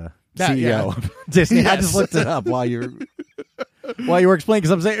the CEO yeah. of Disney. I Yes. just looked it up while you were explaining,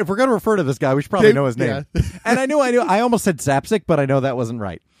 because I'm saying if we're going to refer to this guy, we should probably know his name. Yeah. And I knew. I almost said Zapsik, but I know that wasn't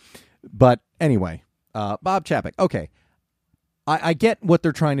right. But anyway, Bob Chapek. Okay. I get what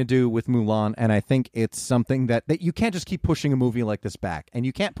they're trying to do with Mulan, and I think it's something that you can't just keep pushing a movie like this back, and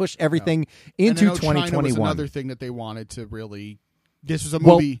you can't push everything into And I know China 2021. was another thing that they wanted to really. This was a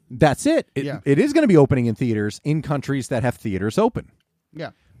Well, movie. that's it. Yeah. It is going to be opening in theaters in countries that have theaters open.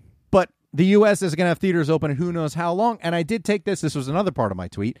 Yeah. But the U.S. is going to have theaters open, and who knows how long. And I did take this was another part of my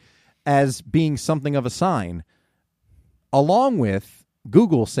tweet, as being something of a sign, along with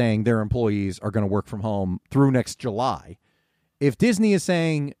Google saying their employees are going to work from home through next July. If Disney is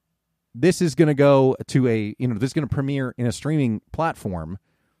saying this is going to go to this is going to premiere in a streaming platform,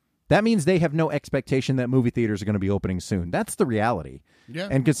 that means they have no expectation that movie theaters are going to be opening soon. That's the reality. Yeah.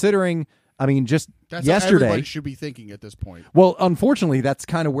 And considering, just That's how yesterday, everybody should be thinking at this point. well, unfortunately, that's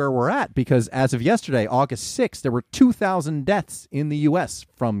kind of where we're at, because as of yesterday, August 6th, there were 2,000 deaths in the U.S.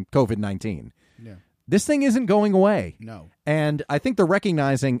 from COVID-19. Yeah. This thing isn't going away. No. And I think they're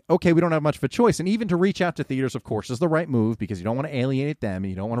recognizing, okay, we don't have much of a choice. And even to reach out to theaters, of course, is the right move, because you don't want to alienate them and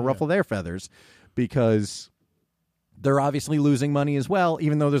you don't want to ruffle their feathers, because they're obviously losing money as well,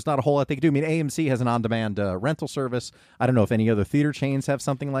 even though there's not a whole lot they can do. AMC has an on-demand rental service. I don't know if any other theater chains have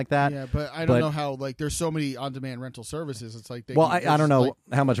something like that. Yeah, but I don't know how, there's so many on-demand rental services. It's like I don't know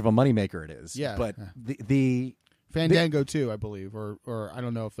how much of a moneymaker it is. Yeah. But the Fandango too, I believe, or I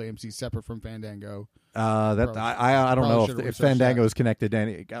don't know if AMC is separate from Fandango. I don't Probably know should've if researched Fandango that. is connected to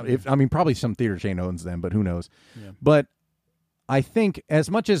any. Probably some theater chain owns them, but who knows? Yeah. But I think,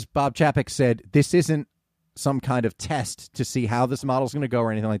 as much as Bob Chapek said, this isn't some kind of test to see how this model's going to go or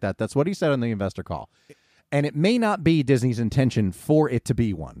anything like that. That's what he said on the investor call. And it may not be Disney's intention for it to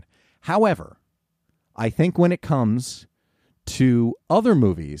be one. However, I think when it comes to other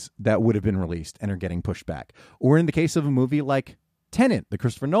movies that would have been released and are getting pushed back, or in the case of a movie like Tenet, the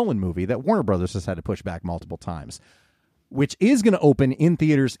Christopher Nolan movie that Warner Brothers has had to push back multiple times, which is going to open in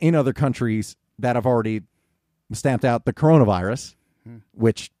theaters in other countries that have already stamped out the coronavirus,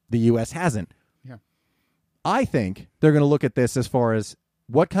 which the U.S. hasn't. Yeah. I think they're going to look at this as far as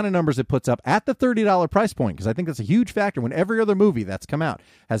what kind of numbers it puts up at the $30 price point, because I think that's a huge factor. When every other movie that's come out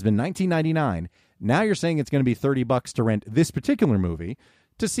has been $19.99, now you're saying it's going to be $30 to rent this particular movie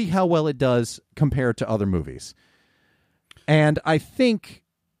to see how well it does compared to other movies. And I think,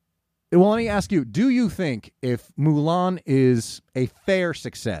 well, let me ask you, do you think if Mulan is a fair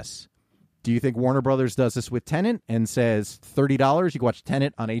success, do you think Warner Brothers does this with Tenet and says $30, you can watch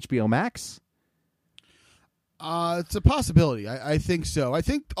Tenet on HBO Max? It's a possibility. I think so. I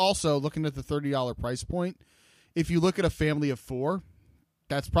think also, looking at the $30 price point, if you look at a family of four,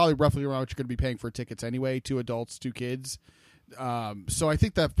 that's probably roughly around what you're going to be paying for tickets anyway, 2 adults, 2 kids. So I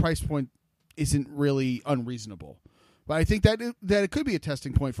think that price point isn't really unreasonable. But I think that it could be a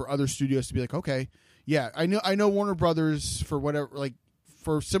testing point for other studios to be like, okay, yeah, I know Warner Brothers, for whatever,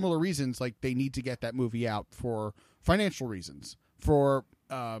 for similar reasons, they need to get that movie out for financial reasons, for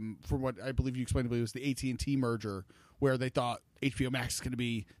what I believe you explained to me was the AT&T merger, where they thought HBO Max is going to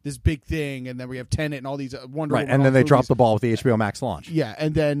be this big thing, and then we have Tenet and all these Wonder Woman, And then they movies. dropped the ball with the HBO Max launch. Yeah,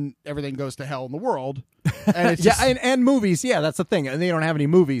 and then everything goes to hell in the world. And it's Yeah, just, and movies, yeah, that's the thing. And they don't have any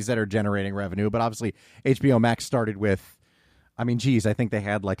movies that are generating revenue, but obviously HBO Max started with, I think they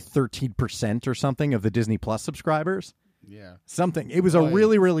had 13% or something of the Disney Plus subscribers. yeah. Something. It was a Boy.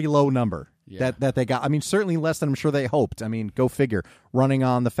 really, really low number Yeah. that they got. Certainly less than I'm sure they hoped. Go figure. Running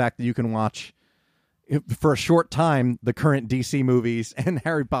on the fact that you can watch, for a short time, the current DC movies and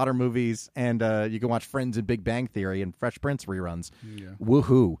Harry Potter movies, and you can watch Friends and Big Bang Theory and Fresh Prince reruns. Yeah.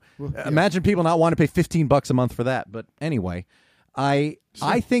 Woohoo. Yeah. Imagine people not wanting to pay $15 a month for that. But anyway, I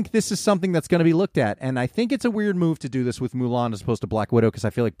think this is something that's going to be looked at, and I think it's a weird move to do this with Mulan as opposed to Black Widow, because I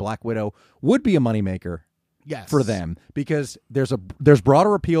feel like Black Widow would be a moneymaker. Yes. For them, because there's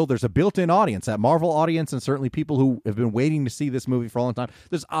broader appeal, there's a built-in audience, that Marvel audience, and certainly people who have been waiting to see this movie for a long time.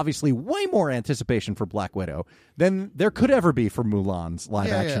 There's obviously way more anticipation for Black Widow than there could ever be for Mulan's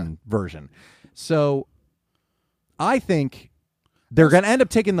live-action version. So I think they're going to end up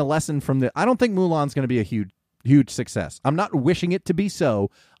taking the lesson from I don't think Mulan's going to be a huge success. I'm not wishing it to be so.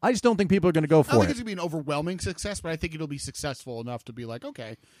 I just don't think people are going to go I don't for think it. it's going to be an overwhelming success, but I think it'll be successful enough to be like,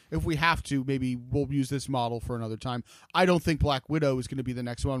 okay, if we have to, maybe we'll use this model for another time. I don't think Black Widow is going to be the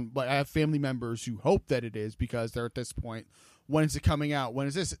next one, but I have family members who hope that it is, because they're at this point, when is it coming out? When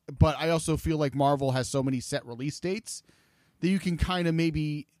is this? But I also feel like Marvel has so many set release dates that you can kind of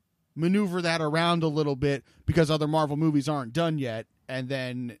maybe maneuver that around a little bit because other Marvel movies aren't done yet, and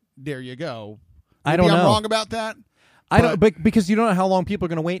then there you go. I don't Maybe know. I'm wrong about that. But because you don't know how long people are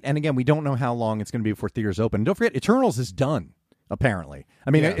going to wait, and again, we don't know how long it's going to be before theaters open. Don't forget, Eternals is done. Apparently,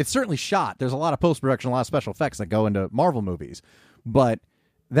 I mean, it's certainly shot. There's a lot of post-production, a lot of special effects that go into Marvel movies, but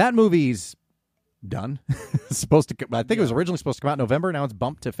that movie's done. It's supposed to. I think it was originally supposed to come out in November. Now it's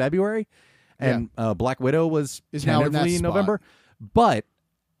bumped to February, and Black Widow was now in that tentatively in spot. November. But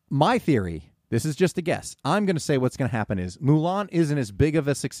my theory, this is just a guess. I'm going to say what's going to happen is Mulan isn't as big of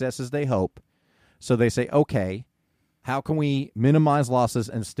a success as they hope, so they say, okay, how can we minimize losses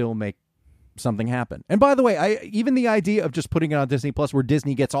and still make something happen? And by the way, even the idea of just putting it on Disney Plus where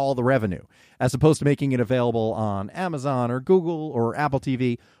Disney gets all the revenue as opposed to making it available on Amazon or Google or Apple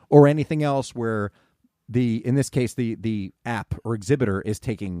TV or anything else where in this case the app or exhibitor is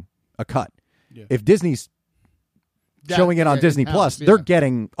taking a cut. Yeah. If Disney's showing it on Disney Plus, they're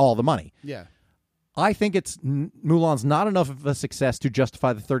getting all the money. Yeah. I think Mulan's not enough of a success to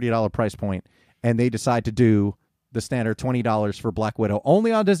justify the $30 price point, and they decide to do the standard $20 for Black Widow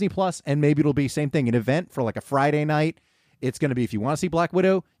only on Disney Plus, and maybe it'll be same thing, an event for like a Friday night. It's going to be, if you want to see Black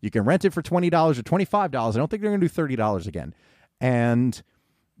Widow, you can rent it for $20 or $25. I don't think they're going to do $30 again. And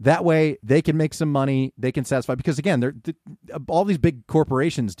that way they can make some money, they can satisfy, because again, all these big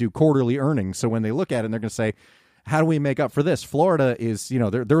corporations do quarterly earnings. So when they look at it, and they're going to say, how do we make up for this? Florida is,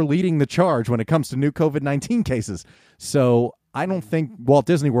 they're leading the charge when it comes to new COVID-19 cases. So I don't think Walt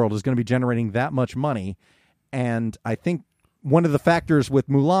Disney World is going to be generating that much money. And I think one of the factors with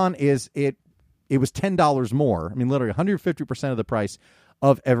Mulan is it was $10 more. I mean, literally 150% of the price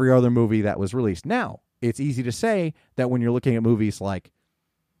of every other movie that was released. Now, it's easy to say that when you're looking at movies like,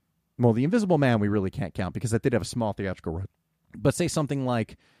 well, The Invisible Man we really can't count because that did have a small theatrical run. But say something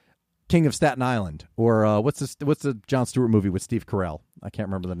like King of Staten Island, or what's the Jon Stewart movie with Steve Carell? I can't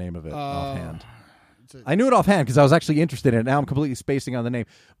remember the name of it offhand. I knew it offhand because I was actually interested in it. Now I'm completely spacing on the name.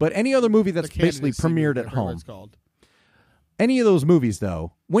 But any other movie that's basically premiered at home. Any of those movies,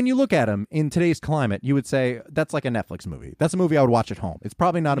 though, when you look at them in today's climate, you would say that's like a Netflix movie. That's a movie I would watch at home. It's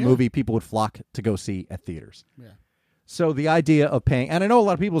probably not a movie people would flock to go see at theaters. Yeah. So the idea of paying, and I know a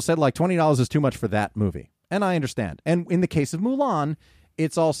lot of people said like $20 is too much for that movie, and I understand. And in the case of Mulan,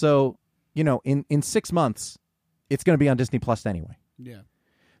 it's also, in 6 months, it's going to be on Disney Plus anyway. Yeah.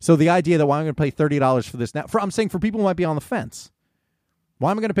 So the idea that why I'm going to pay $30 for this now, I'm saying for people who might be on the fence,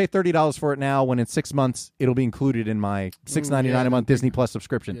 why am I going to pay $30 for it now when in 6 months it'll be included in my $6.99 a month Disney Plus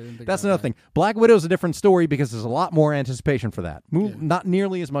subscription? That's another thing. Black Widow is a different story because there's a lot more anticipation for that. Not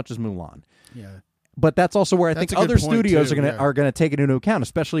nearly as much as Mulan. Yeah. But that's also where I think other studios too, are going to take it into account,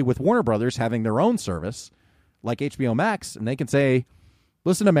 especially with Warner Brothers having their own service like HBO Max, and they can say,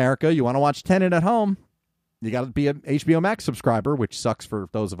 "Listen, America, you want to watch Tenet at home? You got to be an HBO Max subscriber," which sucks for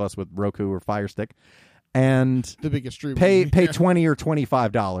those of us with Roku or Fire Stick, and the biggest stream. Pay $20 or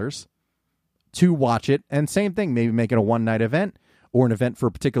 $25 to watch it, and same thing, maybe make it a one-night event or an event for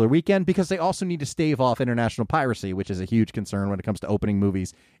a particular weekend, because they also need to stave off international piracy, which is a huge concern when it comes to opening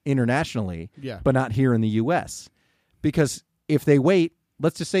movies internationally, but not here in the U.S. Because if they wait,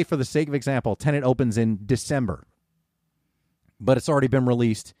 let's just say for the sake of example, Tenet opens in December, but it's already been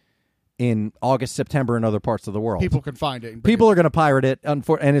released in August, September in other parts of the world. People can find it. People are going to pirate it, and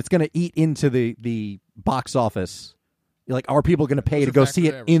it's going to eat into the box office. Like, are people going to pay to go see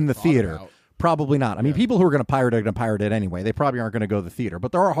it in the theater? Probably not. I mean, people who are going to pirate it are going to pirate it anyway. They probably aren't going to go to the theater.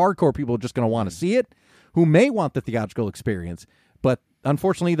 But there are hardcore people just going to want to see it who may want the theatrical experience. But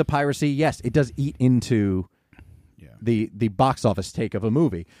unfortunately, the piracy, yes, it does eat into the box office take of a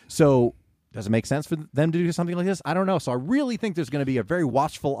movie. So does it make sense for them to do something like this? I don't know. So I really think there's going to be a very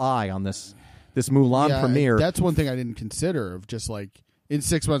watchful eye on this Mulan premiere. That's one thing I didn't consider, of just like in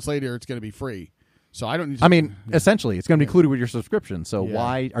 6 months later, it's going to be free. So I don't need to, essentially, it's going to be included with your subscription. So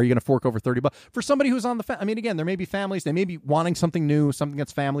why are you going to fork over $30 for somebody who's on the? I mean, again, there may be families. They may be wanting something new, something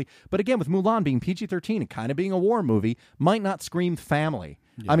that's family. But again, with Mulan being PG-13 and kind of being a war movie, might not scream family.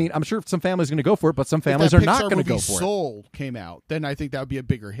 Yeah. I mean, I'm sure some families are going to go for it, but some families are not going to go for it. Soul came out, then I think that would be a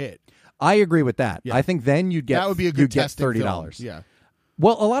bigger hit. I agree with that. Yeah. I think then you'd get that would be a good $30. Film. Yeah.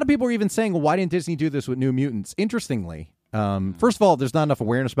 Well, a lot of people are even saying, well, why didn't Disney do this with New Mutants? Interestingly. First of all, there's not enough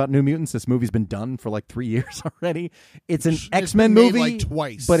awareness about New Mutants. This movie's been done for like 3 years already. It's an X-Men movie, like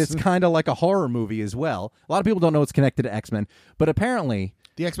twice, but it's kind of like a horror movie as well. A lot of people don't know it's connected to X-Men, but apparently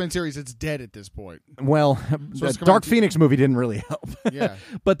the X-Men series, it's dead at this point. Well, the Dark Phoenix movie didn't really help. Yeah,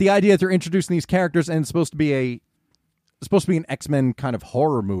 but the idea that they're introducing these characters and it's supposed to be an X-Men kind of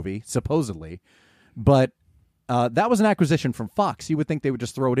horror movie, supposedly, but. That was an acquisition from Fox. You would think they would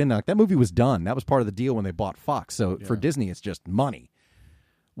just throw it in. Like, that movie was done. That was part of the deal when they bought Fox. So for Disney, it's just money.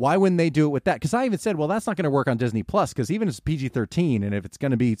 Why wouldn't they do it with that? Because I even said, well, that's not going to work on Disney Plus, because even if it's PG-13 and if it's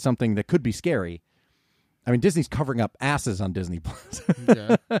going to be something that could be scary, I mean, Disney's covering up asses on Disney Plus.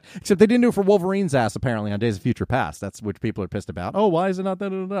 Yeah. Except they didn't do it for Wolverine's ass, apparently, on Days of Future Past. That's what people are pissed about. Oh, why is it not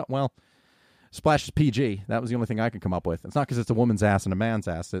that? Well, Splash is PG. That was the only thing I could come up with. It's not because it's a woman's ass and a man's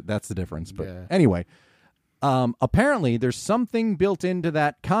ass. That's the difference. But anyway, apparently there's something built into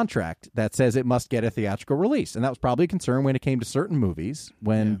that contract that says it must get a theatrical release. And that was probably a concern when it came to certain movies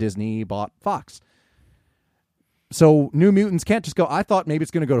when Disney bought Fox. So New Mutants can't just go, I thought maybe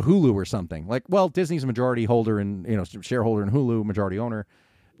it's going to go to Hulu or something. Like, well, Disney's a majority holder and, shareholder in Hulu, majority owner.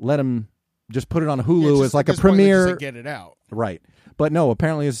 Let them just put it on Hulu as like a premiere. Get it out. Right. But no,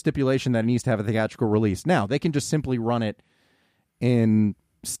 apparently there's a stipulation that it needs to have a theatrical release. Now, they can just simply run it in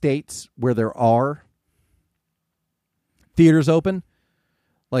states where there are theaters open.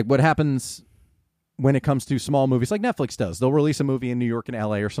 Like what happens when it comes to small movies like Netflix does. They'll release a movie in New York and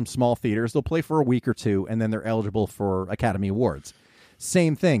LA or some small theaters. They'll play for a week or two, and then they're eligible for Academy Awards.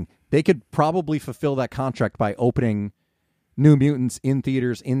 Same thing. They could probably fulfill that contract by opening New Mutants in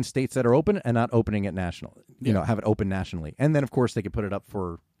theaters in states that are open and not opening it national. Have it open nationally. And then, of course, they could put it up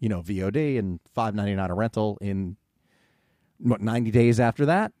for, VOD and $5.99 a rental in 90 days after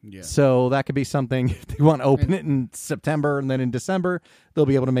that. Yeah. So that could be something. If they want to open it in September and then in December, they'll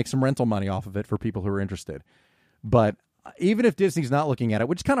be able to make some rental money off of it for people who are interested. But even if Disney's not looking at it,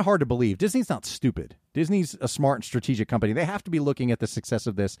 which is kind of hard to believe, Disney's not stupid. Disney's a smart and strategic company. They have to be looking at the success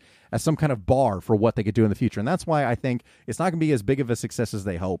of this as some kind of bar for what they could do in the future. And that's why I think it's not going to be as big of a success as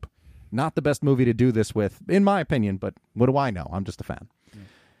they hope. Not the best movie to do this with, in my opinion, but what do I know? I'm just a fan. Yeah.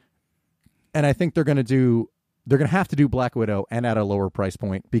 And I think they're going to have to do Black Widow and at a lower price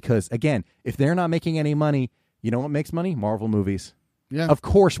point because, again, if they're not making any money, you know what makes money? Marvel movies. Yeah. Of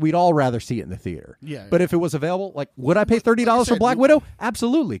course, we'd all rather see it in the theater. Yeah. But if it was available, like, would I pay $30 for Black Widow?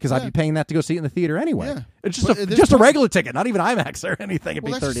 Absolutely, because I'd be paying that to go see it in the theater anyway. Yeah. It's just a regular ticket, not even IMAX or anything. It'd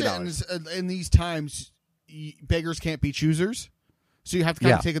be $30. In these times, beggars can't be choosers, so you have to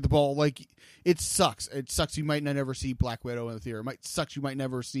kind of take at the ball. Like, it sucks. It sucks you might not ever see Black Widow in the theater. It sucks you might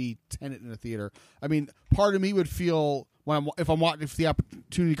never see Tenet in the theater. I mean, part of me would feel if the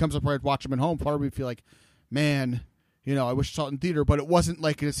opportunity comes up where I'd watch them at home, part of me would feel like, man, I wish I saw it in theater, but it wasn't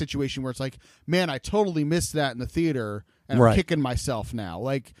like in a situation where it's like, man, I totally missed that in the theater, and I'm kicking myself now.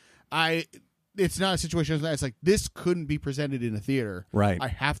 Like, it's not a situation like that. It's like, this couldn't be presented in a theater. Right.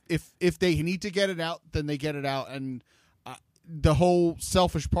 If they need to get it out, then they get it out. And the whole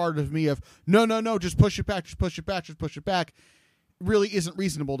selfish part of me of, no, just push it back, really isn't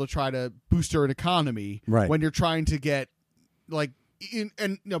reasonable to try to boost an economy when you're trying to get, like,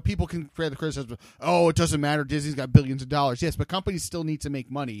 people can create the criticism. Oh, it doesn't matter. Disney's got billions of dollars. Yes, but companies still need to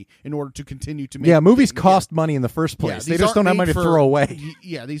make money in order to continue to make. Yeah, movies cost money in the first place. They just don't have money to throw away.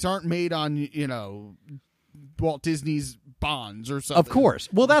 Yeah, these aren't made on Walt Disney's bonds or something. Of course.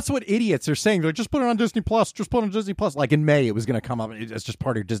 Well, that's what idiots are saying. They're just put it on Disney Plus. Just put it on Disney Plus. Like in May, it was going to come up. It's just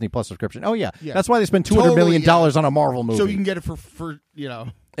part of your Disney Plus subscription. Oh yeah. That's why they spent $200 million on a Marvel movie. So you can get it for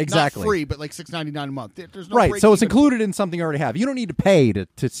exactly not free, but like $6.99 a month. There's no right. So it's included in something you already have. You don't need to pay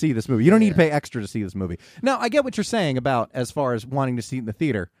to see this movie. You don't need to pay extra to see this movie. Now, I get what you're saying about as far as wanting to see it in the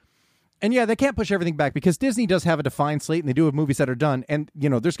theater. And yeah, they can't push everything back because Disney does have a defined slate and they do have movies that are done. And,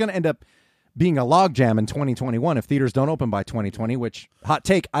 there's going to end up being a logjam in 2021 if theaters don't open by 2020, which, hot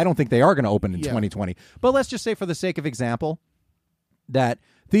take, I don't think they are going to open in 2020. But let's just say, for the sake of example, that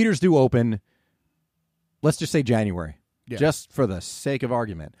theaters do open, let's just say January, just for the sake of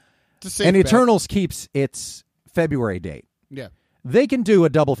argument. And Eternals keeps its February date. Yeah. They can do a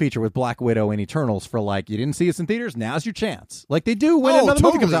double feature with Black Widow and Eternals for, like, you didn't see us in theaters, now's your chance. Like they do when another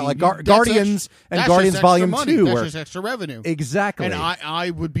movie comes out, like Guardians and Guardians Volume 2. That's just extra revenue. Exactly. And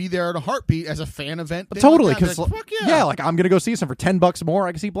I would be there at a heartbeat as a fan event. Totally. Because, like I'm going to go see some for $10 more.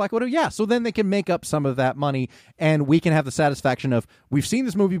 I can see Black Widow. Yeah. So then they can make up some of that money, and we can have the satisfaction of, we've seen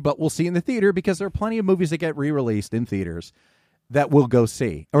this movie, but we'll see it in the theater, because there are plenty of movies that get re-released in theaters that we'll go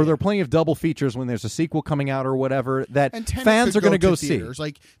see. Or there are plenty of double features when there's a sequel coming out or whatever that fans are going to go see.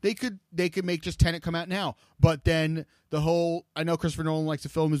 Like they could make just Tenet come out now, but then I know Christopher Nolan likes to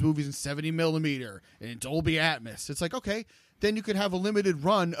film his movies in 70 millimeter and in Dolby Atmos. It's like, okay, then you could have a limited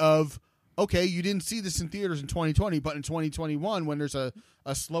run of, okay, you didn't see this in theaters in 2020, but in 2021, when there's a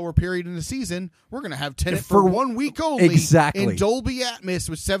slower period in the season, we're going to have Tenet for 1 week only. Exactly. In Dolby Atmos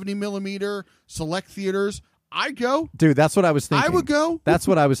with 70 millimeter select theaters. I'd go. Dude, that's what I was thinking. I would go. That's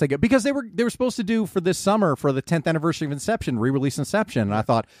what I was thinking. Because they were supposed to do for this summer, for the 10th anniversary of Inception, re-release Inception. And I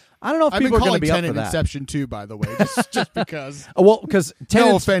thought, I don't know if people are going to be up for that. Inception too, by the way, just because. Well, because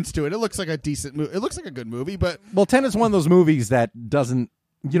no offense to it. It looks like a decent movie. It looks like a good movie, but. Well, Tenet's one of those movies that doesn't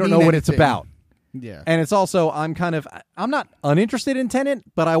you don't know what it's anything. about. Yeah. And it's also, I'm not uninterested in Tenet,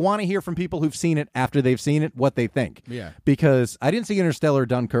 but I want to hear from people who've seen it after they've seen it, what they think. Yeah. Because I didn't see Interstellar or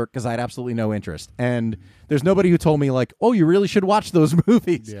Dunkirk because I had absolutely no interest. And there's nobody who told me, like, oh, you really should watch those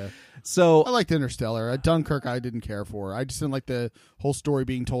movies. Yeah. So I liked Interstellar. Dunkirk, I didn't care for. I just didn't like the whole story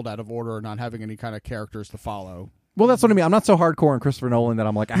being told out of order and not having any kind of characters to follow. well, that's what I mean. I'm not so hardcore on Christopher Nolan that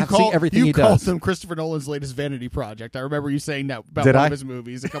I'm like, I have to see everything he You called does. him Christopher Nolan's latest vanity project. I remember you saying that about Did one I? of his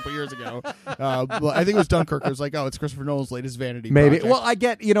movies a couple years ago. Well, I think it was Dunkirk. It was like, oh, it's Christopher Nolan's latest vanity Maybe. project. Well, I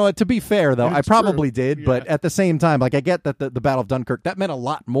get, to be fair, though, And I it's probably true. did, Yeah. but at the same time, like, I get that the Battle of Dunkirk, that meant a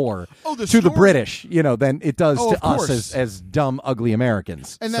lot more Oh, the to the story- British, than it does Oh, to of us course. as dumb, ugly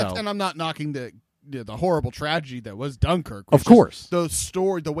Americans. And So- and I'm not knocking the horrible tragedy that was Dunkirk. Of It's course. just the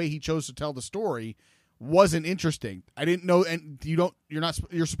story, the way he chose to tell the story, wasn't interesting. I didn't know, and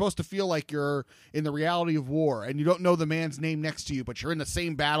you're supposed to feel like you're in the reality of war, and you don't know the man's name next to you, but you're in the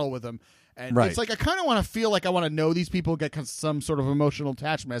same battle with him. And Right. it's like I kind of want to feel like I want to know these people, get some sort of emotional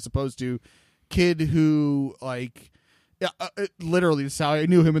attachment, as opposed to kid who like. Yeah, literally, this is how I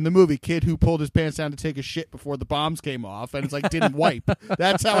knew him in the movie. Kid who pulled his pants down to take a shit before the bombs came off, and it's like didn't wipe.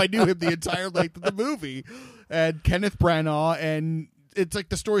 That's how I knew him the entire length of the movie. And Kenneth Branagh, and it's like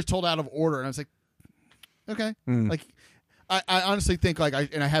the story's told out of order, and I was like, okay, like. I honestly think I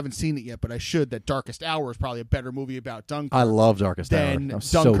haven't seen it yet, but I should. That Darkest Hour is probably a better movie about Dunkirk I love Darkest Hour. than That was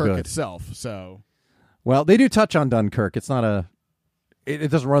Dunkirk so good. itself. So Well, they do touch on Dunkirk. It's not a.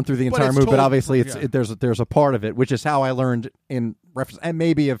 It doesn't run through the But entire it's movie, but told- obviously yeah. there's a part of it, which is how I learned in reference, and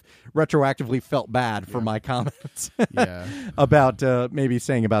maybe have retroactively felt bad for my comments yeah, about maybe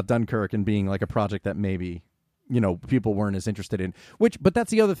saying about Dunkirk and being like a project that maybe people weren't as interested in. But that's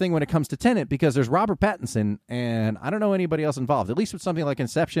the other thing when it comes to Tenet, because there's Robert Pattinson, and I don't know anybody else involved. At least with something like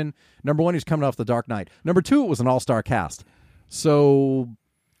Inception, number one, he's coming off The Dark Knight. Number two, it was an all-star cast. So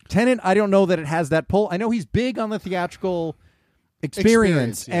Tenet, I don't know that it has that pull. I know he's big on the theatrical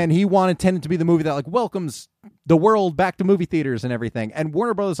experience, yeah. and he wanted Tenet to be the movie that like welcomes the world back to movie theaters and everything. And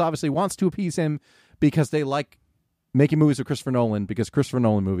Warner Brothers obviously wants to appease him because they like making movies with Christopher Nolan, because Christopher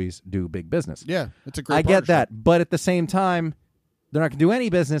Nolan movies do big business. yeah, it's a great. I get partnership. that, but at the same time, they're not going to do any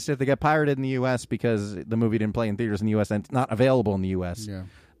business if they get pirated in the U.S. because the movie didn't play in theaters in the U.S. and it's not available in the U.S. Yeah.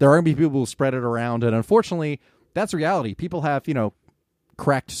 There are going to be people who spread it around, and unfortunately, that's reality. People have,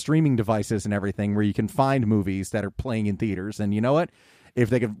 cracked streaming devices and everything where you can find movies that are playing in theaters, and you know what? If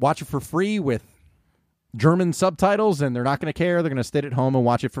they could watch it for free with German subtitles, then they're not going to care. They're going to sit at home and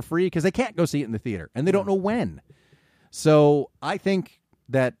watch it for free because they can't go see it in the theater, and they don't know when. So I think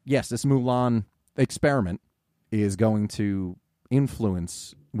that, yes, this Mulan experiment is going to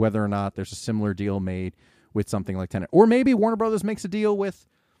influence whether or not there's a similar deal made with something like Tenet. Or maybe Warner Brothers makes a deal with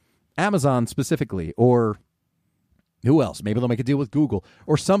Amazon specifically, or who else? Maybe they'll make a deal with Google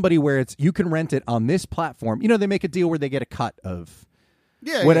or somebody where it's you can rent it on this platform. They make a deal where they get a cut of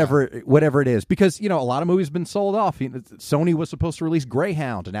whatever it is. Because, a lot of movies have been sold off. Sony was supposed to release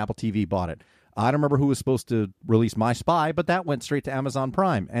Greyhound, and Apple TV bought it. I don't remember who was supposed to release My Spy, but that went straight to Amazon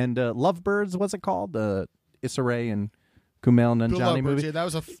Prime. And Lovebirds, what's it called? The Issa Rae and Kumail Bill Nanjiani Lovebirds, movie?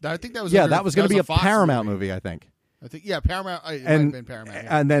 yeah, I think that was. Yeah, under- that was going to be a Fox Paramount movie, I think. I think, yeah, Paramount. It might have been Paramount.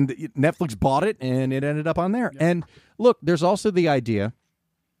 Yeah. And then Netflix bought it, and it ended up on there. Yeah. And look, there's also the idea,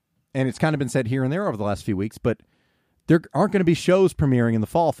 and it's kind of been said here and there over the last few weeks, but there aren't going to be shows premiering in the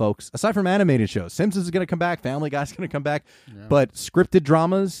fall, folks, aside from animated shows. Simpsons is going to come back, Family Guy's going to come back, but scripted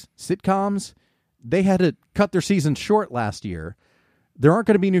dramas, sitcoms, they had to cut their season short last year. There aren't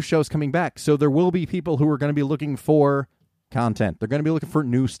going to be new shows coming back, so there will be people who are going to be looking for content. They're going to be looking for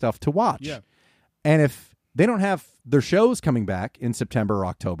new stuff to watch. Yeah. And if they don't have their shows coming back in September or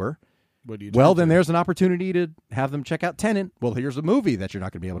October, What do you well, do? then there's an opportunity to have them check out Tenet. Well, here's a movie that you're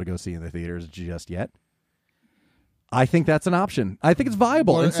not going to be able to go see in the theaters just yet. I think that's an option. I think it's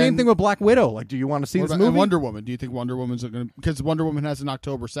viable. Well, and same and- thing with Black Widow. Like, do you want to see What this about- movie? and Wonder Woman. Do you think Wonder Woman's going to? Because Wonder Woman has an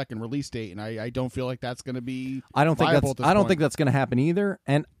October 2nd release date, and I don't feel like that's going to be. I don't think viable that's. at this I don't point. think that's going to happen either.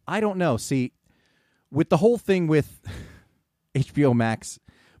 And I don't know. See, with the whole thing with HBO Max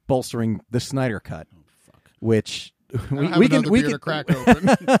bolstering the Snyder Cut, which I don't have another beer to crack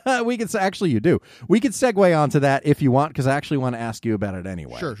open. we could actually you do. We could segue onto that if you want, because I actually want to ask you about it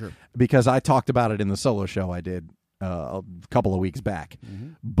anyway. Sure. Because I talked about it in the solo show I did a couple of weeks back. Mm-hmm.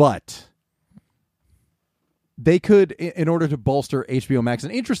 But they could, in order to bolster HBO Max,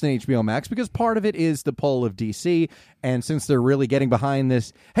 an interest in HBO Max, because part of it is the pull of DC, and since they're really getting behind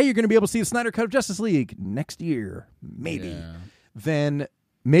this, hey, you're going to be able to see the Snyder Cut of Justice League next year, maybe. Yeah. Then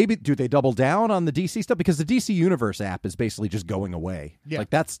maybe do they double down on the DC stuff? Because the DC Universe app is basically just going away. Yeah. Like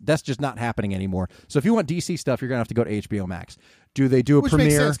that's just not happening anymore. So if you want DC stuff, you're going to have to go to HBO Max. Do they do a Which premiere?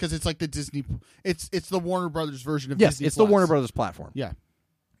 makes sense because it's like the Disney. It's the Warner Brothers version of Yes, Disney. it's the Warner Brothers platform. Yeah.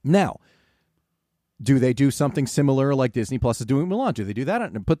 Now, do they do something similar like Disney Plus is doing with Mulan? Do they do that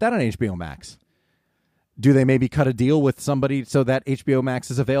and put that on HBO Max? Do they maybe cut a deal with somebody so that HBO Max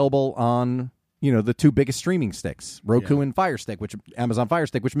is available on, the two biggest streaming sticks, Roku and Fire Stick, Amazon Fire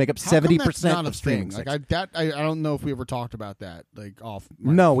Stick, which make up 70% of streaming thing? sticks. Like I don't know if we ever talked about that. Like off.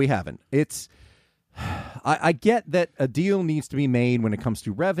 No, we haven't. It's I get that a deal needs to be made when it comes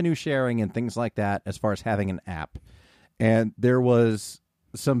to revenue sharing and things like that as far as having an app. And there was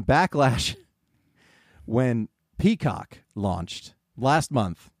some backlash when Peacock launched last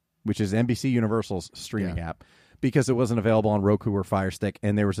month, which is NBC Universal's streaming app, because it wasn't available on Roku or Fire Stick.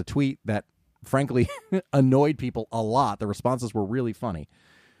 And there was a tweet that, frankly, annoyed people a lot. The responses were really funny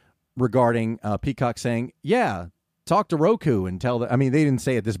regarding Peacock saying, yeah, talk to Roku and tell them. I mean, they didn't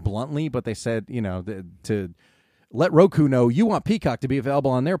say it this bluntly, but they said, to let Roku know you want Peacock to be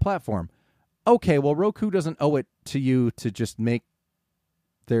available on their platform. Okay, well, Roku doesn't owe it to you to just make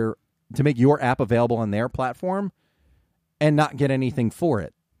your app available on their platform and not get anything for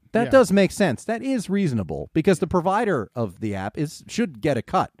it. That does make sense. That is reasonable because the provider of the app should get a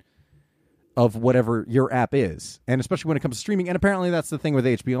cut of whatever your app is, and especially when it comes to streaming. And apparently that's the thing with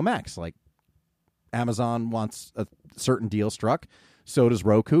HBO Max. Like, Amazon wants a certain deal struck, so does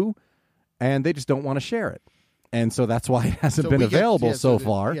Roku, and they just don't want to share it. And so that's why it hasn't been available so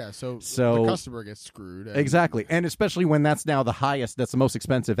far. Yeah, so the customer gets screwed. Exactly. And especially when that's now that's the most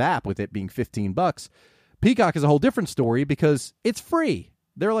expensive app, with it being $15. Peacock is a whole different story because it's free.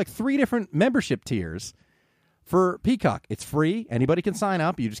 There are like 3 different membership tiers for Peacock. It's free. Anybody can sign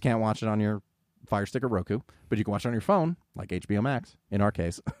up. You just can't watch it on your Fire Stick or Roku, but you can watch it on your phone, like HBO Max, in our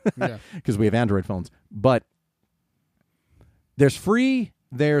case, because we have Android phones. But there's free.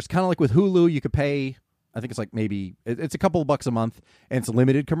 There's kind of like with Hulu, you could pay, I think it's like maybe, it's a couple of bucks a month, and it's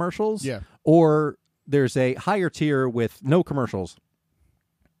limited commercials. Yeah. Or there's a higher tier with no commercials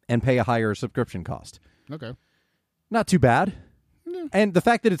and pay a higher subscription cost. Okay. Not too bad. And the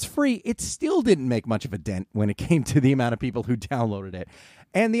fact that it's free, it still didn't make much of a dent when it came to the amount of people who downloaded it.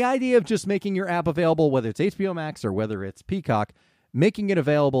 And the idea of just making your app available, whether it's HBO Max or whether it's Peacock, making it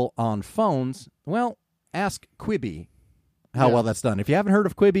available on phones, well, ask Quibi how well that's done. If you haven't heard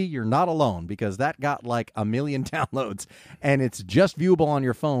of Quibi, you're not alone, because that got like 1 million downloads, and it's just viewable on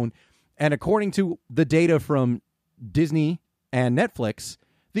your phone. And according to the data from Disney and Netflix,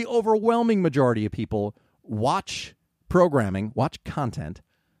 the overwhelming majority of people watch content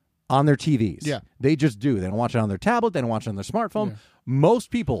on their TVs. Yeah. They just do. They don't watch it on their tablet. They don't watch it on their smartphone. Yeah. Most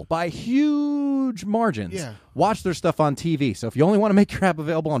people, by huge margins, watch their stuff on TV. So if you only want to make your app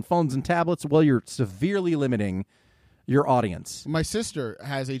available on phones and tablets, well, you're severely limiting your audience. My sister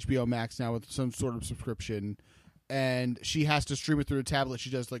has HBO Max now with some sort of subscription, and she has to stream it through a tablet. She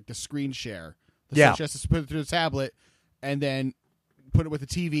does like the screen share. So she has to put it through the tablet and then put it with the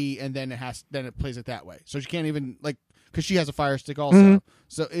TV, and then it plays it that way. So she can't even because she has a Fire Stick also. Mm-hmm.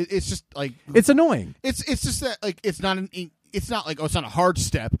 So it's just like it's annoying. It's just that it's not it's not a hard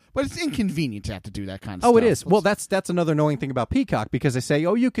step, but it's inconvenient to have to do that kind of stuff. Oh, it is. Well, that's another annoying thing about Peacock, because they say,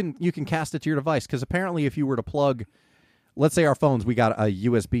 oh, you can cast it to your device, because apparently if you were to plug, let's say our phones, we got a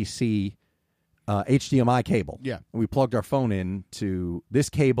USB-C HDMI cable. Yeah. And we plugged our phone into this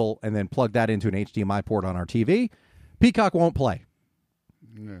cable and then plugged that into an HDMI port on our TV. Peacock won't play.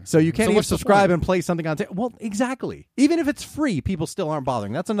 Yeah. So you can't even subscribe and play something on well, exactly. Even if it's free, people still aren't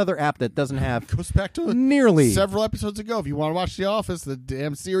bothering. That's another app that doesn't have goes back to nearly several episodes ago. If you want to watch The Office, the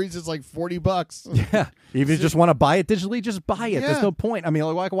damn series is like $40. Yeah. Even if you just want to buy it digitally, just buy it. Yeah. There's no point. I mean,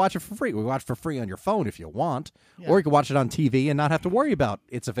 I can watch it for free. We watch it for free on your phone if you want. Yeah. Or you can watch it on TV and not have to worry about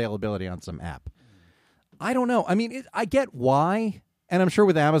its availability on some app. I don't know. I mean, I get why. And I'm sure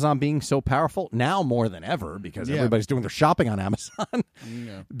with Amazon being so powerful, now more than ever, because everybody's doing their shopping on Amazon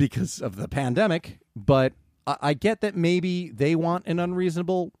because of the pandemic. But I get that maybe they want an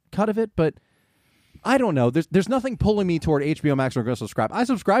unreasonable cut of it, but I don't know. There's nothing pulling me toward HBO Max or going to subscribe. I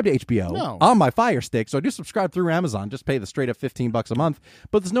subscribe to HBO on my Fire Stick, so I do subscribe through Amazon. Just pay the straight up $15 a month.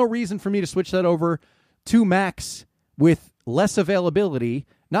 But there's no reason for me to switch that over to Max with less availability.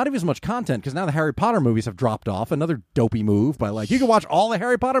 Not even as much content, because now the Harry Potter movies have dropped off. Another dopey move by you can watch all the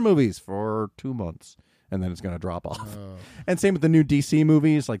Harry Potter movies for 2 months. and then it's going to drop off. And same with the new DC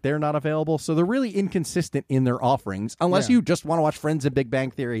movies, like they're not available. So they're really inconsistent in their offerings, unless you just want to watch Friends and Big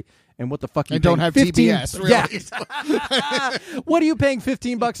Bang Theory. And what the fuck you don't have 15, TBS, really. Yeah. What are you paying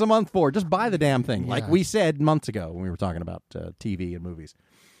 $15 a month for? Just buy the damn thing. Like we said months ago when we were talking about TV and movies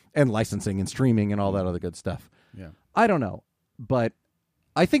and licensing and streaming and all that other good stuff. Yeah. I don't know. But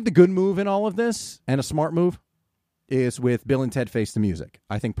I think the good move in all of this, and a smart move, is with Bill and Ted Face the Music.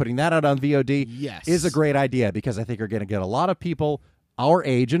 I think putting that out on VOD is a great idea, because I think you're going to get a lot of people our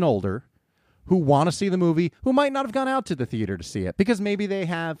age and older who want to see the movie, who might not have gone out to the theater to see it, because maybe they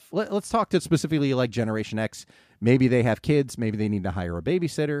have, let's talk to specifically like Generation X, maybe they have kids, maybe they need to hire a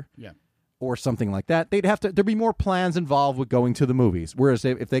babysitter, or something like that. There'd be more plans involved with going to the movies, whereas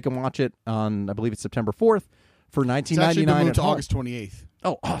if they can watch it on, I believe it's September 4th, for $19.99 it's actually been moved at to home. August 28th.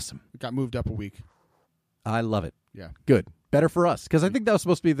 Oh, awesome. It got moved up a week. I love it. Yeah. Good. Better for us, because I think that was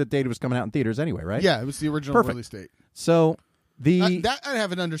supposed to be the date it was coming out in theaters anyway, right? Yeah, it was the original Perfect. release date. So That I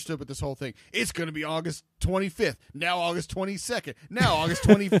haven't understood with this whole thing. It's going to be August 25th. Now August 22nd. Now August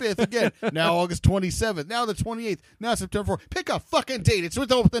 25th again. Now August 27th. Now the 28th. Now September 4th. Pick a fucking date. It's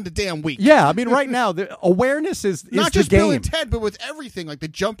within the damn week. Yeah, I mean, right now, the awareness is not the just game. Bill and Ted, but with everything, like the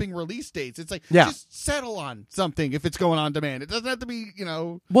jumping release dates. It's like, just settle on something if it's going on demand. It doesn't have to be,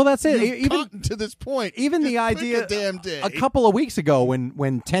 Well, that's it. you've Even gotten to this point. Even Just the idea pick a damn day. a couple of weeks ago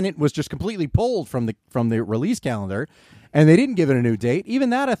when Tenet was just completely pulled from the release calendar, and they didn't give it a new date.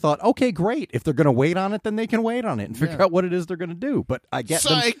 Even that, I thought, okay, great. If they're going to wait on it, then they can wait on it and figure out what it is they're going to do. But I get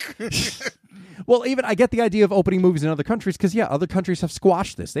Psych. Well, even I get the idea of opening movies in other countries, because other countries have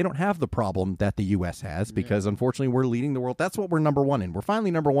squashed this. They don't have the problem that the U.S. has, because unfortunately we're leading the world. That's what we're number one in. We're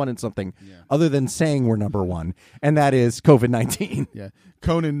finally number one in something other than saying we're number one, and that is COVID-19. Yeah,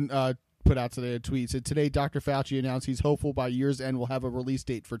 Conan put out today a tweet, said, today Dr. Fauci announced he's hopeful by year's end we'll have a release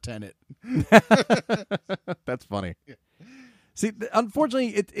date for Tenet. That's funny. See, unfortunately,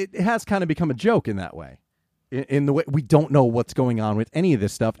 it has kind of become a joke in that way. In the way we don't know what's going on with any of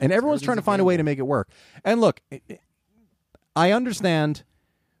this stuff, and everyone's trying to find a way to make it work. And look, I understand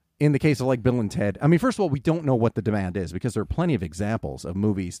in the case of like Bill and Ted. I mean, first of all, we don't know what the demand is, because there are plenty of examples of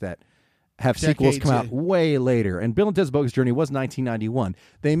movies that have sequels come out way later. And Bill and Ted's Bogus Journey was 1991.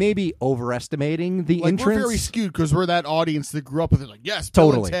 They may be overestimating the entrance. We're very skewed because we're that audience that grew up with it. Like, yes,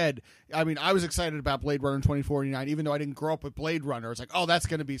 Bill and Ted. I mean, I was excited about Blade Runner 2049, even though I didn't grow up with Blade Runner. It's like, oh, that's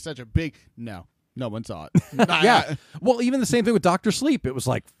going to be such a big... No one saw it. Yeah. Well, even the same thing with Dr. Sleep. It was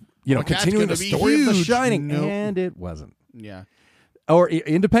like, continuing the story of The Shining. Nope. And it wasn't. Yeah. Or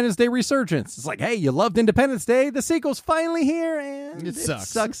Independence Day Resurgence. It's like, hey, you loved Independence Day. The sequel's finally here, and it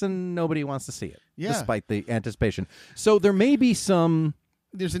sucks, and nobody wants to see it, despite the anticipation. So there may be some...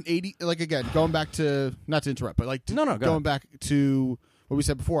 There's an 80... Like, again, going back to... Not to interrupt, but like... Going back to what we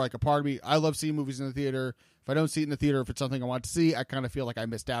said before, like a part of me, I love seeing movies in the theater. If I don't see it in the theater, if it's something I want to see, I kind of feel like I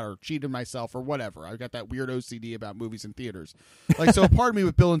missed out or cheated myself or whatever. I've got that weird OCD about movies in theaters. Like, so a part of me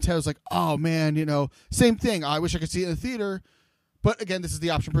with Bill and Ted was like, oh, man, same thing. I wish I could see it in the theater. But, again, this is the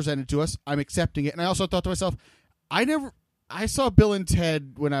option presented to us. I'm accepting it. And I also thought to myself, I saw Bill and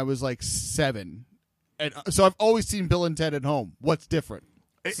Ted when I was like 7. And so I've always seen Bill and Ted at home. What's different?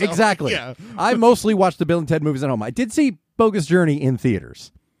 So, exactly. Yeah. I mostly watched the Bill and Ted movies at home. I did see Bogus Journey in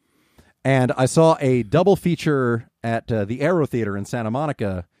theaters. And I saw a double feature at the Aero Theater in Santa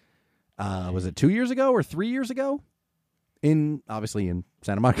Monica. Was it 2 years ago or 3 years ago? Obviously in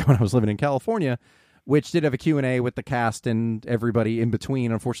Santa Monica when I was living in California, which did have a Q&A with the cast and everybody in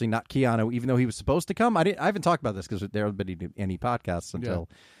between. Unfortunately, not Keanu, even though he was supposed to come. I haven't talked about this because there haven't been any podcasts until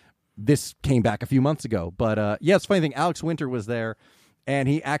this came back a few months ago. But it's a funny thing. Alex Winter was there, and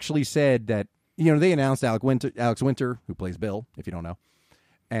he actually said that they announced Alex Winter, who plays Bill, if you don't know.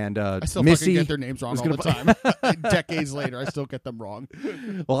 And I still Missy fucking get their names wrong all the time. Decades later, I still get them wrong.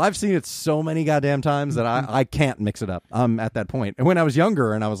 Well, I've seen it so many goddamn times that I can't mix it up. I'm at that point. And when I was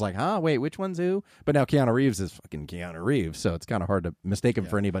younger, and I was like, wait, which one's who? But now Keanu Reeves is fucking Keanu Reeves, so it's kind of hard to mistake him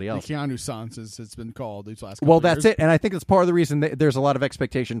for anybody else. The Keanu Sans, as it's been called these last couple Well, of that's years. it. And I think that's part of the reason there's a lot of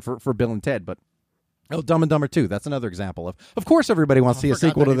expectation for Bill and Ted. But Dumb and Dumber 2, that's another example of course everybody wants to see a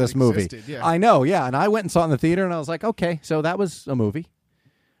sequel to this movie. Yeah. I know, yeah. And I went and saw it in the theater, and I was like, okay, so that was a movie.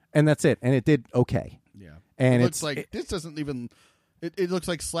 And that's it. And it did okay. Yeah. And it looks like this doesn't even... It looks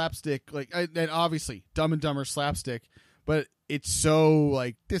like slapstick. And obviously, Dumb and Dumber slapstick. But it's so,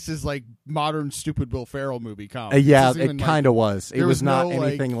 like... This is like modern stupid Will Ferrell movie comedy. Yeah, it kind of was. It was not no,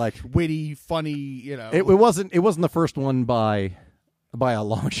 anything like... witty, funny, It wasn't the first one by a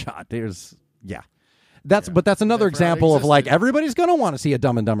long shot. That's another Never example of like existed. everybody's going to want to see a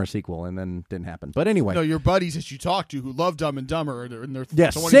Dumb and Dumber sequel, and then didn't happen. But anyway, No, your buddies that you talk to who love Dumb and Dumber in their Yeah,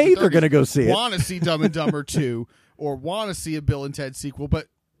 20s say and they're 30s gonna go see it. want to see Dumb and Dumber 2 or want to see a Bill and Ted sequel, but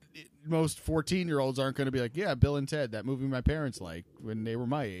most 14-year-olds aren't going to be like, yeah, Bill and Ted, that movie my parents liked when they were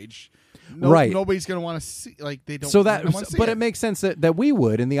my age. Right. Nobody's going to want to see, like, they don't. so they don't wanna see but it makes sense that we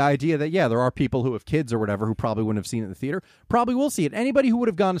would, and the idea that there are people who have kids or whatever who probably wouldn't have seen it in the theater, probably will see it. Anybody who would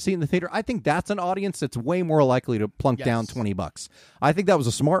have gone to see it in the theater, I think that's an audience that's way more likely to plunk Yes. down $20. I think that was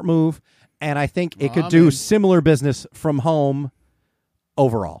a smart move, and I think it could I'm do in. similar business from home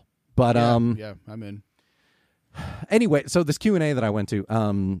overall. But yeah, I'm in. anyway, so this Q&A that I went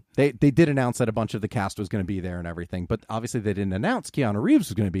to, they did announce that a bunch of the cast was going to be there and everything, but obviously they didn't announce Keanu Reeves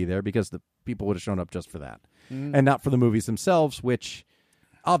was going to be there because the people would have shown up just for that and not for the movies themselves, which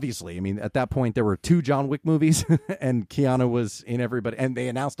obviously, I mean, at that point there were 2 John Wick movies and Keanu was in everybody, and they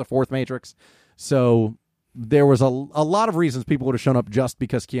announced a 4th Matrix. So there was a lot of reasons people would have shown up just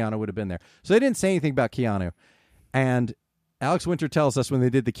because Keanu would have been there. So they didn't say anything about Keanu. And Alex Winter tells us when they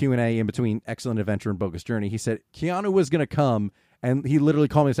did the Q&A in between Excellent Adventure and Bogus Journey, he said Keanu was going to come, and he literally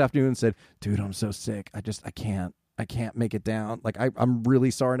called me this afternoon and said, dude, I'm so sick. I can't make it down. Like, I'm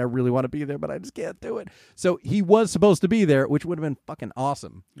really sorry, and I really want to be there, but I just can't do it. So he was supposed to be there, which would have been fucking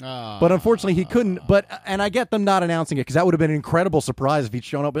awesome. But unfortunately, he couldn't. And I get them not announcing it, because that would have been an incredible surprise if he'd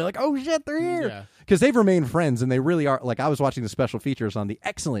shown up and be like, oh, shit, they're here. Yeah. Because they've remained friends, and they really are. Like, I was watching the special features on the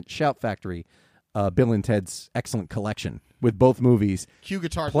excellent Shout Factory, Bill and Ted's Excellent Collection, with both movies. Cue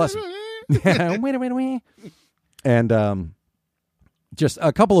guitar. Plus, wait. And just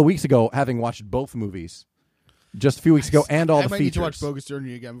a couple of weeks ago, having watched both movies, just a few weeks ago, and all I the might features. need to watch Bogus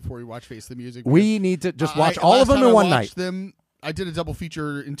Journey again before we watch Face the Music. We need to just watch I- all last of them time in I one watched night. Them, I did a double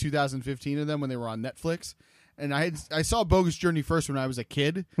feature in 2015 of them when they were on Netflix, and I saw Bogus Journey first when I was a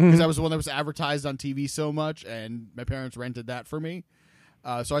kid because that was the one that was advertised on TV so much, and my parents rented that for me.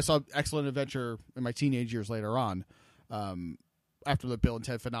 So I saw Excellent Adventure in my teenage years later on, after the Bill and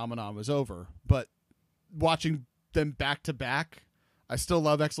Ted phenomenon was over. But watching them back to back, I still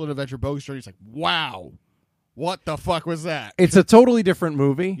love Excellent Adventure. Bogus Journey. It's like, wow, what the fuck was that? It's a totally different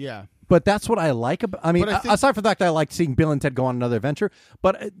movie. Yeah. But that's what I like about. I mean, But I think- aside from the fact that I like seeing Bill and Ted go on another adventure,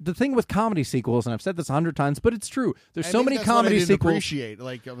 but the thing with comedy sequels, and I've said this 100 times, but it's true. There's I so think many that's what comedy I didn't sequels. Appreciate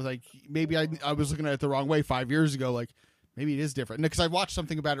like I was like maybe I was looking at it the wrong way 5 years ago. Like maybe it is different because I watched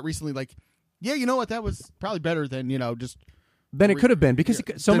something about it recently. Like yeah, you know what? That was probably better than just Then it could have been because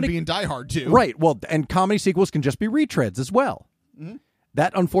so than many being Die Hard too. right. Well, and comedy sequels can just be retreads as well.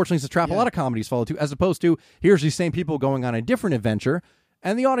 That unfortunately is a trap a Yeah. lot of comedies fall into, as opposed to here's these same people going on a different adventure,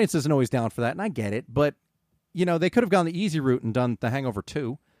 and the audience isn't always down for that, and I get it, but they could have gone the easy route and done The Hangover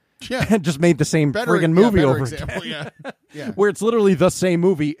 2 Yeah. and just made the same Better friggin' movie better over example, again. Yeah. Yeah. Where it's literally the same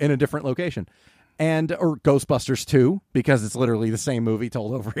movie in a different location. Or Ghostbusters 2, because it's literally the same movie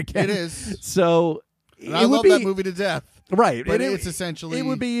told over again. It is. So And I love that movie to death. Right. But it's essentially it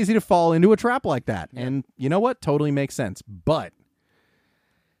would be easy to fall into a trap like that. And you know what? Totally makes sense. But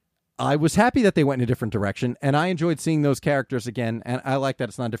I was happy that they went in a different direction, and I enjoyed seeing those characters again, and I like that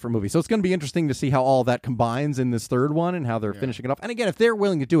it's not a different movie. So it's going to be interesting to see how all that combines in this third one and how they're finishing it off. And again, if they're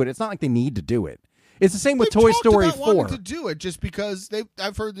willing to do it, it's not like they need to do it. It's the same with They've Toy talked Story about 4. wanting to do it just because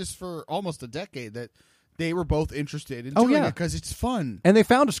I've heard this for almost a decade that they were both interested in doing it because it's fun. And they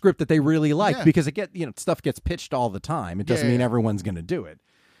found a script that they really liked Yeah. because stuff gets pitched all the time. It doesn't Yeah, mean yeah. everyone's going to do it.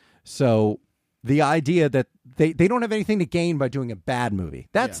 So the idea that they don't have anything to gain by doing a bad movie,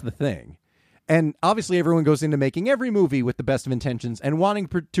 that's Yeah. the thing. And obviously everyone goes into making every movie with the best of intentions and wanting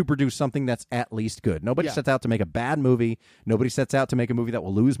to produce something that's at least good. Nobody Yeah. sets out to make a bad movie. Nobody sets out to make a movie that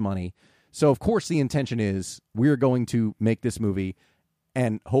will lose money. So of course the intention is we're going to make this movie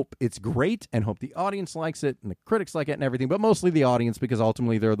and hope it's great and hope the audience likes it and the critics like it and everything, but mostly the audience because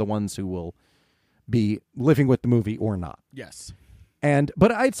ultimately they're the ones who will be living with the movie or not. Yes.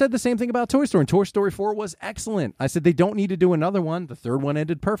 But I'd said the same thing about Toy Story, and Toy Story 4 was excellent. I said they don't need to do another one. The third one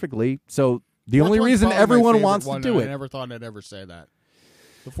ended perfectly. So the Fourth only one's reason probably my everyone favorite wants one, to do I it. never thought I'd ever say that.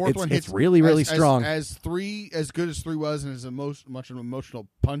 The fourth It's- one it's hits really, really strong. As good as 3 was, and as much an emotional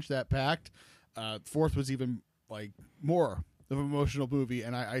punch that packed. Fourth was even like more of an emotional movie,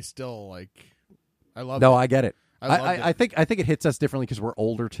 and I still I love. No, it. I get it. I loved it. I think it hits us differently because we're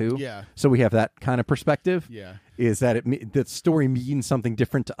older too. Yeah. So we have that kind of perspective. Yeah. Is that the story means something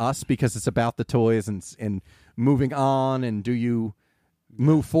different to us because it's about the toys and moving on, and do you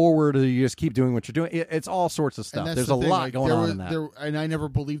move forward or do you just keep doing what you're doing? It's all sorts of And stuff. that's There's the a thing, lot like, going there on was- in that. and I never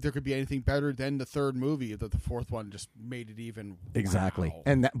believed there could be anything better than the third movie. That the fourth one just made it even Exactly.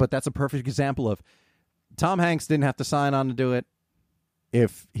 wow. But that's a perfect example of Tom Hanks didn't have to sign on to do it.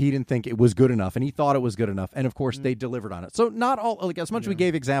 if he didn't think it was good enough, and he thought it was good enough. And of course, they delivered on it. So not all, like as much as we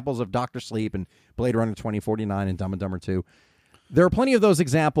gave examples of Dr. Sleep and Blade Runner 2049 and Dumb and Dumber 2, there are plenty of those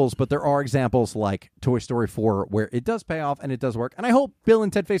examples, but there are examples like Toy Story 4 where it does pay off and it does work. And I hope Bill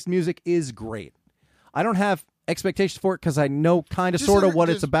and Ted Face the Music is great. I don't have expectations for it because I know kind of sort of what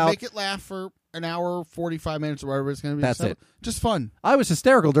it's about. Make it laugh for an hour, 45 minutes, or whatever it's going to be. That's it. Just fun. I was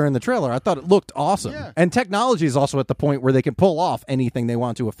hysterical during the trailer. I thought it looked awesome. Yeah. And technology is also at the point where they can pull off anything they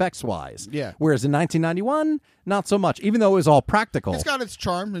want to effects-wise. Yeah. Whereas in 1991, not so much, even though it was all practical. It's got its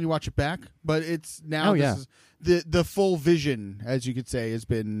charm when you watch it back, but it's now this is the full vision, as you could say, has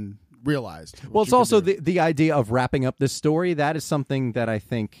been realized. Well, it's also the idea of wrapping up this story. That is something that I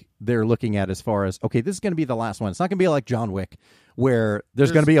think they're looking at as far as, okay, this is going to be the last one. It's not going to be like John Wick, where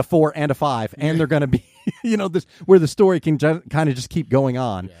there's going to be a 4 and a 5, and they're going to be, this where the story can kind of just keep going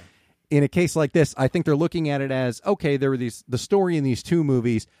on. Yeah. In a case like this, I think they're looking at it as, okay, there were the story in these 2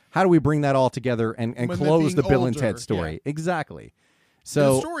 movies. How do we bring that all together and close the Bill and Ted story? Yeah. Exactly.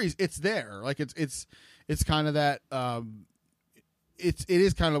 So the stories, it's there. Like it's kind of that. It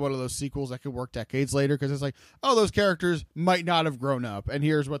is kind of one of those sequels that could work decades later because it's like, oh, those characters might not have grown up, and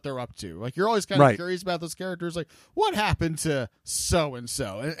here's what they're up to. Like, you're always kind of curious about those characters. Like, what happened to so and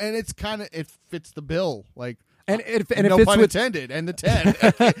so? And it's kind of, it fits the bill. Like, and no it fits pun with intended, and the 10.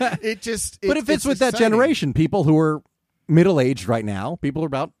 It just, but it fits with that generation. People who are middle aged right now. People are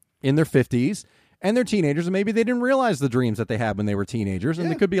about in their 50s, and they're teenagers, and maybe they didn't realize the dreams that they had when they were teenagers. And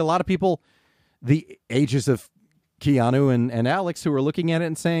there could be a lot of people the ages of Keanu and Alex who are looking at it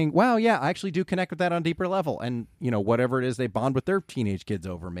and saying, wow, yeah, I actually do connect with that on a deeper level. And, whatever it is, they bond with their teenage kids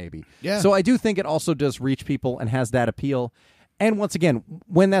over maybe. Yeah. So I do think it also does reach people and has that appeal. And once again,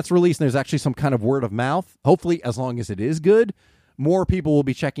 when that's released and there's actually some kind of word of mouth, hopefully as long as it is good, more people will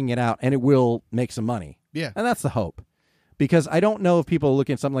be checking it out and it will make some money. Yeah. And that's the hope. Because I don't know if people are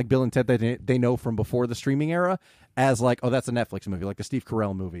looking at something like Bill and Ted that they know from before the streaming era as like, oh, that's a Netflix movie, like the Steve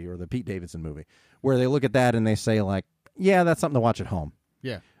Carell movie or the Pete Davidson movie, where they look at that and they say like, yeah, that's something to watch at home.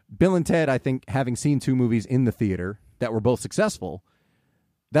 Yeah. Bill and Ted, I think, having seen 2 movies in the theater that were both successful,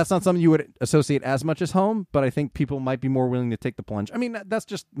 that's not something you would associate as much as home, but I think people might be more willing to take the plunge. I mean, that's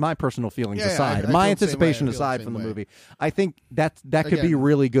just my personal feelings aside. My anticipation aside from the movie. I think that could be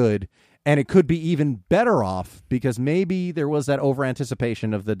really good. And it could be even better off because maybe there was that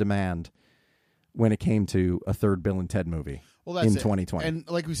over-anticipation of the demand when it came to a third Bill and Ted movie in 2020. And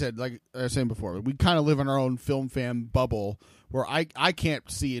like we said, like I was saying before, we kind of live in our own film fan bubble where I can't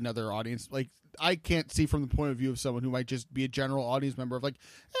see another audience. Like, I can't see from the point of view of someone who might just be a general audience member of like,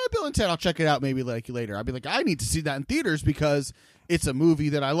 Bill and Ted, I'll check it out maybe like later. I'd be like, I need to see that in theaters because it's a movie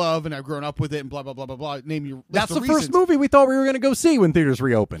that I love and I've grown up with it and blah, blah, blah, blah, blah. Name your list That's of the first reasons. movie we thought we were going to go see when theaters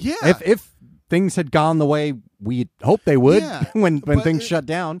reopened. Yeah. If things had gone the way we hoped they would when things shut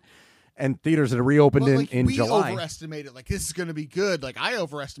down and theaters had reopened in July. We overestimated, like, this is going to be good. Like, I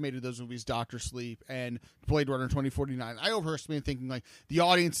overestimated those movies, Dr. Sleep and Blade Runner 2049. I overestimated thinking, like, the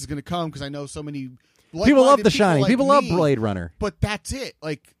audience is going to come because I know so many people love The Shining. Like people love Blade Runner. But that's it.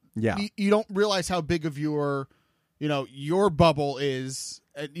 Like, yeah. You don't realize how big of your bubble is.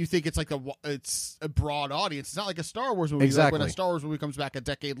 And you think it's like it's a broad audience. It's not like a Star Wars movie. Exactly. Like when a Star Wars movie comes back a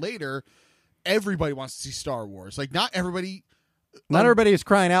decade later, everybody wants to see Star Wars. Like, not everybody is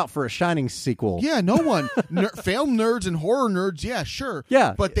crying out for a Shining sequel. Yeah, no one. Film nerds and horror nerds, yeah, sure.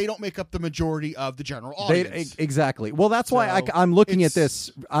 Yeah. But they don't make up the majority of the general audience. Exactly. Well, that's why I'm looking at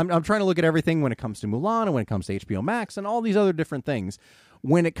this. I'm trying to look at everything when it comes to Mulan and when it comes to HBO Max and all these other different things.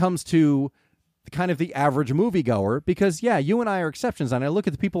 When it comes to kind of the average moviegoer, because, yeah, you and I are exceptions. And I look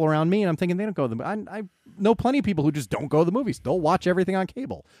at the people around me and I'm thinking they don't go to the I know plenty of people who just don't go to the movies. They'll watch everything on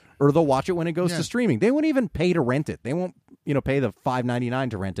cable or they'll watch it when it goes to streaming. They won't even pay to rent it. They won't pay the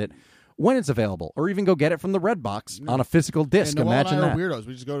 $5.99 to rent it when it's available, or even go get it from the Redbox on a physical disc. And Imagine and I that. are weirdos.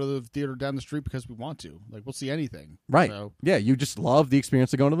 We just go to the theater down the street because we want to. Like, we'll see anything. Right. So. Yeah, you just love the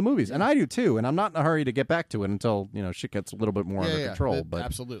experience of going to the movies. And I do too. And I'm not in a hurry to get back to it until, shit gets a little bit more under control. But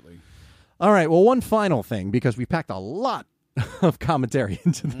absolutely. All right. Well, one final thing, because we packed a lot of commentary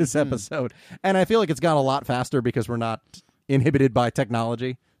into this episode. And I feel like it's gone a lot faster because we're not inhibited by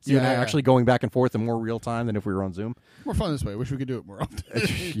technology. So you're actually going back and forth in more real time than if we were on Zoom. More fun this way. Wish we could do it more often.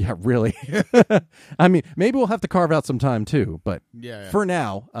 Yeah, really. I mean, maybe we'll have to carve out some time too. But for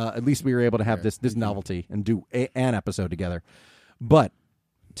now, at least we were able to have this novelty and do an episode together. But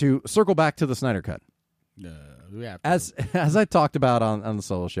to circle back to the Snyder Cut, as I talked about on the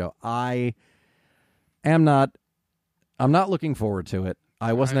solo show, I'm not looking forward to it.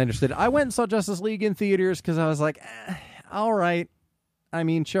 I wasn't interested. I went and saw Justice League in theaters because I was like, all right. I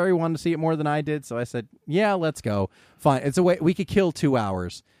mean, Sherry wanted to see it more than I did, so I said, yeah, let's go. Fine. It's a way we could kill 2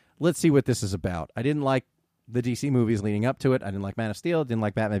 hours. Let's see what this is about. I didn't like the DC movies leading up to it. I didn't like Man of Steel. Didn't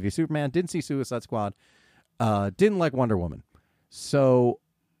like Batman v Superman. Didn't see Suicide Squad. Didn't like Wonder Woman. So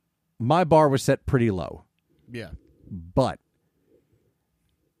my bar was set pretty low. Yeah. But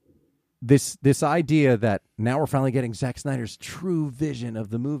this idea that now we're finally getting Zack Snyder's true vision of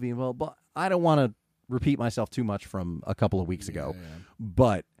the movie, well, but I don't want to repeat myself too much from a couple of weeks ago.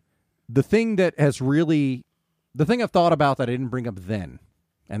 But the thing I've thought about that I didn't bring up then,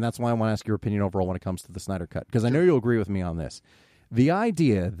 and that's why I want to ask your opinion overall when it comes to the Snyder Cut, because I know you'll agree with me on this. The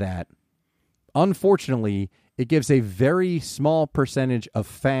idea that, unfortunately, it gives a very small percentage of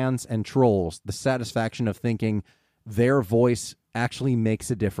fans and trolls the satisfaction of thinking their voice actually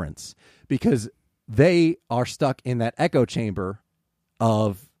makes a difference, because they are stuck in that echo chamber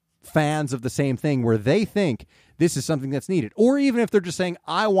of fans of the same thing where they think this is something that's needed. Or even if they're just saying,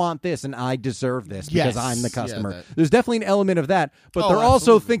 I want this and I deserve this because I'm the customer. Yeah, there's definitely an element of that. But they're absolutely.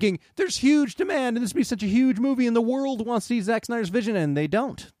 also thinking there's huge demand and this would be such a huge movie and the world wants to see Zack Snyder's vision, and they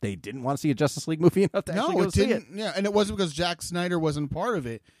don't. They didn't want to see a Justice League movie enough to actually go see it. Yeah, and it wasn't because Zack Snyder wasn't part of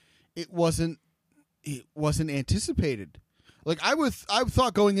it. It wasn't anticipated. Like I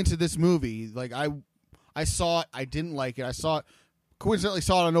thought going into this movie, like I saw it, I didn't like it. I coincidentally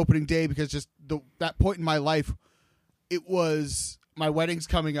saw it on opening day because just that point in my life, it was my wedding's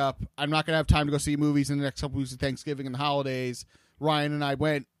coming up. I'm not going to have time to go see movies in the next couple weeks of Thanksgiving and the holidays. Ryan and I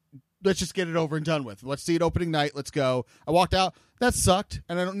went, let's just get it over and done with. Let's see it opening night. Let's go. I walked out. That sucked,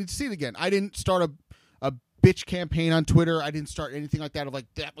 and I don't need to see it again. I didn't start a bitch campaign on Twitter. I didn't start anything like that of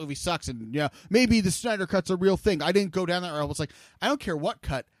like, that movie sucks, and yeah, maybe the Snyder Cut's a real thing. I didn't go down that route. I was like, I don't care what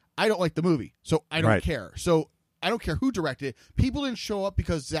cut. I don't like the movie, so I don't care. So I don't care who directed it. People didn't show up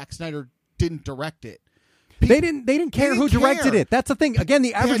because Zack Snyder didn't direct it. They didn't care who directed it. That's the thing. Again,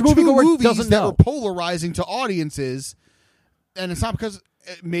 the average moviegoer doesn't that know. were polarizing to audiences, and it's not because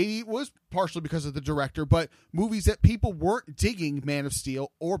maybe it was partially because of the director, but movies that people weren't digging, Man of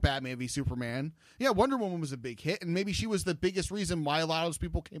Steel or Batman v Superman. Yeah, Wonder Woman was a big hit, and maybe she was the biggest reason why a lot of those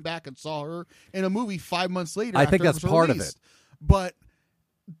people came back and saw her in a movie 5 months later. I think that's part of it. But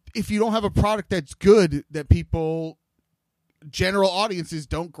if you don't have a product that's good that people, general audiences,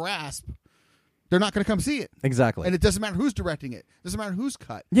 don't grasp, they're not going to come see it. Exactly. And it doesn't matter who's directing it. It doesn't matter who's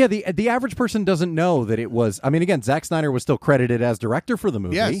cut. Yeah, the average person doesn't know that it was... I mean, again, Zack Snyder was still credited as director for the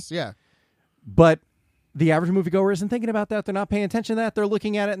movie. Yes, yeah. But the average moviegoer isn't thinking about that. They're not paying attention to that. They're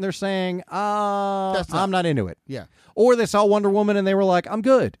looking at it and they're saying, I'm not into it. Yeah. Or they saw Wonder Woman and they were like, I'm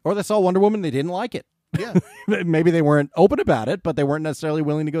good. Or they saw Wonder Woman and they didn't like it. Yeah. Maybe they weren't open about it, but they weren't necessarily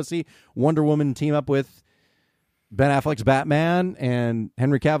willing to go see Wonder Woman team up with Ben Affleck's Batman and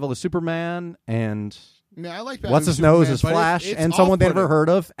Henry Cavill as Superman and... Yeah, I like Batman what's his Superman, nose as Flash, it's and someone they never off-putting. heard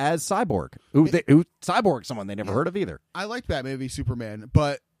of as Cyborg. Cyborg, someone they never heard of either. I liked Batman v Superman,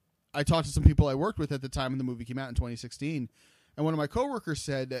 but I talked to some people I worked with at the time when the movie came out in 2016, and one of my coworkers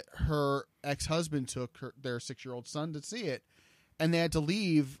said that her ex-husband took their 6-year-old son to see it, and they had to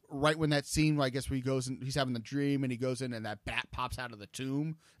leave right when that scene, I guess, where he goes and he's having the dream, and he goes in and that bat pops out of the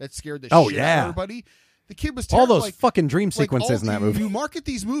tomb. That scared the shit out of everybody. The kid was terrible. All those fucking dream sequences in that movie. You market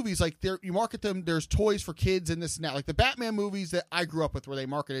these movies like you market them. There's toys for kids and this and that. Like the Batman movies that I grew up with, where they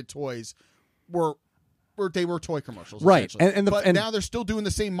marketed toys, were toy commercials, right? But now they're still doing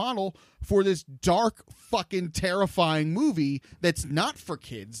the same model for this dark, fucking terrifying movie that's not for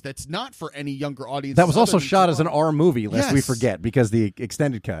kids. That's not for any younger audience. That was also shot as an R movie, lest we forget, because the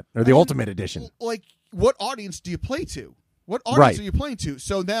extended cut or the ultimate edition. Like, what audience do you play to? What audience are you playing to?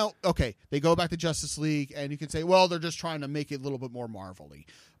 So now, okay, they go back to Justice League, and you can say, well, they're just trying to make it a little bit more Marvel-y.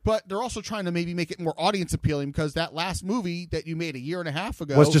 But they're also trying to maybe make it more audience appealing, because that last movie that you made a year and a half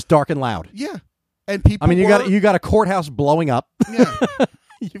ago was just dark and loud. Yeah. And people you got a courthouse blowing up. Yeah.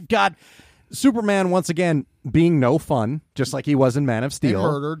 You've got Superman once again being no fun, just like he was in Man of Steel.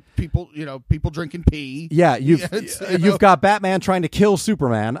 And murdered people, people drinking pee. Yeah, you've got Batman trying to kill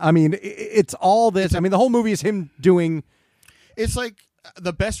Superman. I mean, it's all this. I mean, the whole movie is him doing... It's like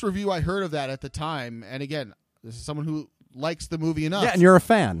the best review I heard of that at the time. And again, this is someone who likes the movie enough. Yeah, and you're a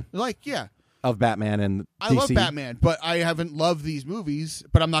fan. Of Batman and DC. I love Batman, but I haven't loved these movies.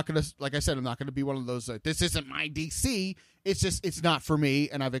 But I'm not going to, like I said, I'm not going to be one of those, this isn't my DC. It's just, it's not for me.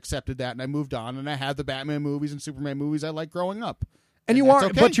 And I've accepted that. And I moved on. And I have the Batman movies and Superman movies I liked growing up. And you are,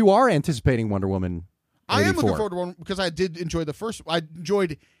 but you are anticipating Wonder Woman 84. I am looking forward to one because I did enjoy the first. I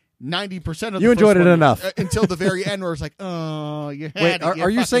enjoyed 90% of You the enjoyed first it one, enough. Until the very end where it's like, oh, you had Wait, it, are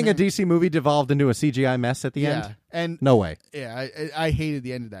you saying a fucking- DC movie devolved into a CGI mess at the Yeah, end? and No way. yeah, I hated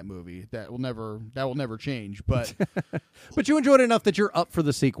the end of that movie. That will never change. But But you enjoyed it enough that you're up for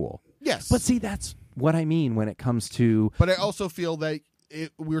the sequel. yes, But see, that's what I mean when it comes to But I also feel that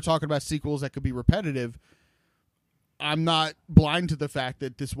we were talking about sequels that could be repetitive. I'm not blind to the fact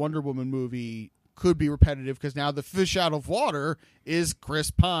that this Wonder Woman movie could be repetitive because now the fish out of water is Chris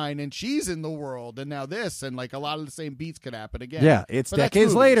Pine and she's in the world, and now this, and like a lot of the same beats could happen again. yeah, it's But that's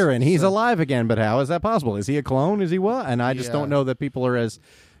decades movies, later and he's so- alive again. But how is that possible? Is he a clone? Is he what? And I just Yeah. don't know that people are as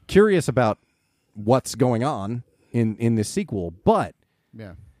curious about what's going on in this sequel. But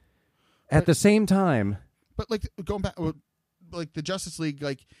Yeah, at the same time, but like going back, like the Justice League,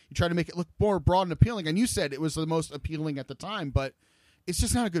 like you try to make it look more broad and appealing, and you said it was the most appealing at the time, but it's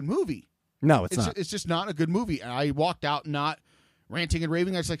just not a good movie. no, it's not. It's just not a good movie. And I walked out not ranting and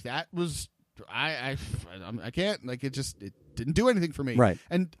raving. I was like, that was I can't, like, it didn't do anything for me. Right.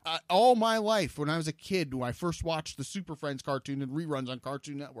 And all my life, when I was a kid, when I first watched the Super Friends cartoon and reruns on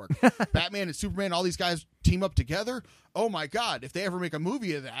Cartoon Network, Batman and Superman, all these guys team up together. Oh my God! If they ever make a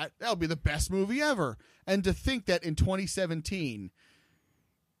movie of that, that'll be the best movie ever. And to think that in 2017.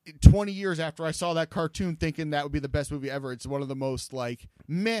 20 years after I saw that cartoon, thinking that would be the best movie ever, it's one of the most like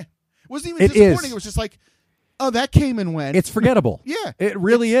meh. It wasn't even It disappointing. is. It was just like, oh, that came and went. It's forgettable. Yeah. It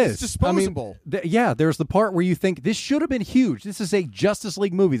really It's is. disposable. I mean, yeah, there's the part where you think this should have been huge. This is a Justice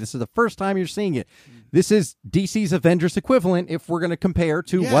League movie. This is the first time you're seeing it. This is DC's Avengers equivalent if we're going to compare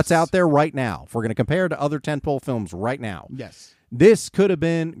to Yes. what's out there right now. If we're going to compare to other tentpole films right now. Yes. This could have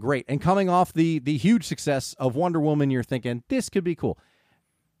been great. And coming off the huge success of Wonder Woman, you're thinking, this could be cool.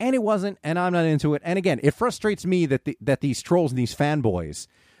 And it wasn't, and I'm not into it. And again, it frustrates me that these trolls and these fanboys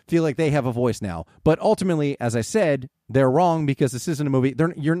feel like they have a voice now. But ultimately, as I said, they're wrong because this isn't a movie.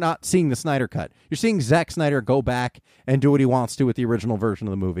 You're not seeing the Snyder Cut. You're seeing Zack Snyder go back and do what he wants to with the original version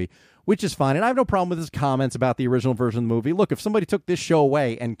of the movie, which is fine. And I have no problem with his comments about the original version of the movie. Look, if somebody took this show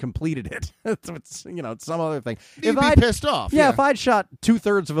away and completed it, it's some other thing. You'd be pissed off. Yeah, if I'd shot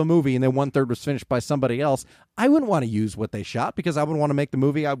 2/3 of a movie and then 1/3 was finished by somebody else, I wouldn't want to use what they shot because I would want to make the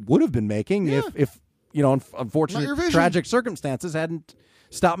movie I would have been making if unfortunate your vision. tragic circumstances hadn't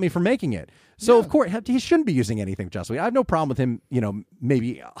stopped me from making it. So of course he shouldn't be using anything justly. I have no problem with him,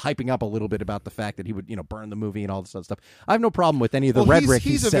 maybe hyping up a little bit about the fact that he would, burn the movie and all this other stuff. I have no problem with any of the rhetoric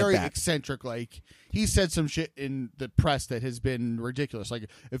he's a said very that. eccentric. Like, he said some shit in the press that has been ridiculous. Like,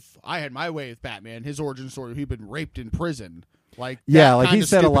 if I had my way with Batman, his origin story, he'd been raped in prison. Like, Yeah, that like, he kinda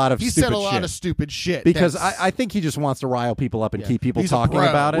said a stupid- lot of he stupid said a lot shit. of stupid shit Because that's- I think he just wants to rile people up and Yeah. keep people He's a talking bro,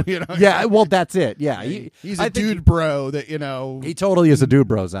 about it. you know? Yeah, well, that's it. Yeah, he's I a think dude bro that He totally is a dude,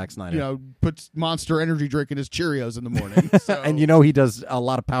 bro, Zack Snyder. puts Monster Energy drink in his Cheerios in the morning. So, And he does a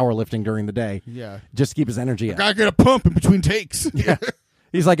lot of powerlifting during the day. yeah, Just to keep his energy up. gotta get a pump in between takes. Yeah.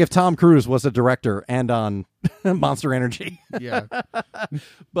 He's like if Tom Cruise was a director and on Monster Energy. yeah.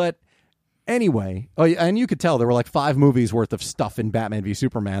 But anyway, and you could tell there were like 5 movies worth of stuff in Batman v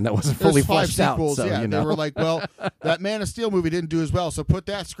Superman that wasn't fully There's 5 fleshed out. sequels, So, yeah, you know. they were like, well, that Man of Steel movie didn't do as well, so put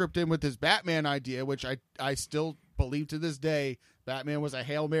that script in with his Batman idea, which I still believe to this day Batman was a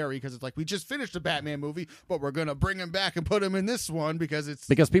Hail Mary because it's like, we just finished a Batman movie, but we're going to bring him back and put him in this one because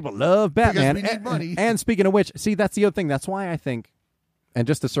people love Batman. we need money. And speaking of which, see, that's the other thing. That's why I think, and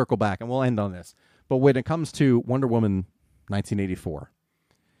just to circle back, and we'll end on this, but when it comes to Wonder Woman 1984,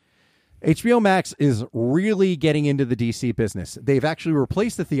 HBO Max is really getting into the DC business. They've actually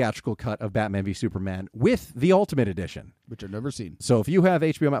replaced the theatrical cut of Batman v Superman with the Ultimate Edition. which I've never seen. So if you have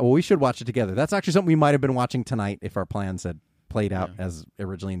HBO Max, well, we should watch it together. That's actually something we might have been watching tonight if our plans had played out as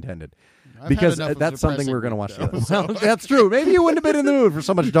originally intended. I've Because had enough of that's something depressing we're going to watch though, together. so- Well, that's true. Maybe you wouldn't have been in the mood for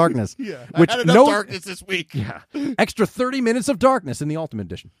so much darkness. Yeah, Which I had enough darkness this week. Yeah. Extra 30 minutes of darkness in the Ultimate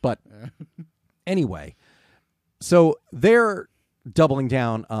Edition. But anyway, so they're doubling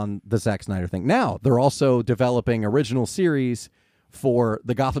down on the Zack Snyder thing. Now, they're also developing original series for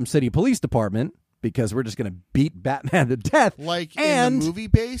the Gotham City Police Department because we're just going to beat Batman to death. Like and in the movie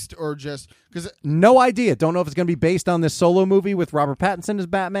based or just because no idea. Don't know if it's going to be based on this solo movie with Robert Pattinson as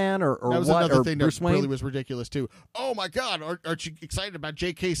Batman or that was what, another or thing Bruce that Wayne. really was ridiculous too. Oh my God, aren't you excited about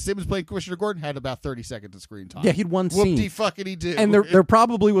J.K. Simmons playing Commissioner Gordon? Had about 30 seconds of screen time. Yeah, he'd one scene. Whoop-de fuckity do. And there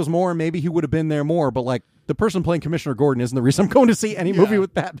probably was more, and maybe he would have been there more, but like the person playing Commissioner Gordon isn't the reason I'm going to see any movie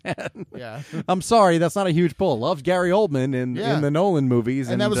with Batman. Yeah. I'm sorry, that's not a huge pull. Loves Gary Oldman in the Nolan movies.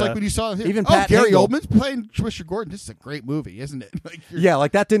 And that was like when you saw even oh, Pat Gary Hingle. Oldman's playing Commissioner Gordon. This is a great movie, isn't it? Like, Yeah,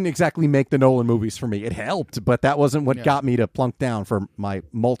 like that didn't exactly make the Nolan movies for me. It helped, but that wasn't what Yeah. got me to plunk down for my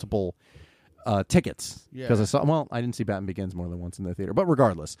multiple tickets Yeah. because I saw. Well, I didn't see Batman Begins more than once in the theater, but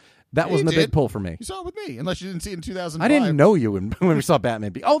regardless, that Yeah, wasn't a you big did. pull for me. You saw it with me, unless you didn't see it in 2005. I didn't know you when we saw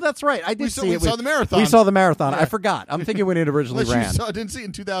Batman. Oh, that's right. I did We see saw- we it. saw the marathon. We saw the marathon. Yeah. I forgot. I'm thinking when it originally Unless ran. you didn't see it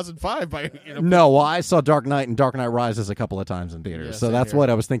in 2005. No, well, I saw Dark Knight and Dark Knight Rises a couple of times in theaters, Yeah, so same that's here. what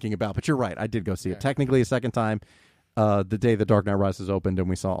I was thinking about. But you're right. I did go see it. Technically, a second time, the day the Dark Knight Rises opened, and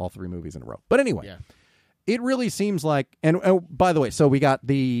we saw all 3 movies in a row. But anyway. Yeah. It really seems like, and by the way, so we got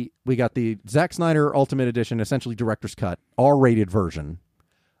the Zack Snyder Ultimate Edition, essentially director's cut, R-rated version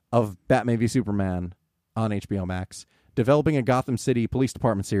of Batman v Superman on HBO Max. Developing a Gotham City Police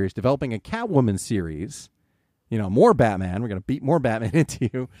Department series, developing a Catwoman series, more Batman. We're gonna beat more Batman into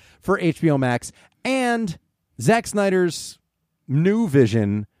you for HBO Max, and Zack Snyder's new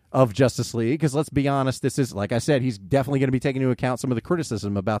vision of Justice League, because let's be honest, this is, like I said, he's definitely going to be taking into account some of the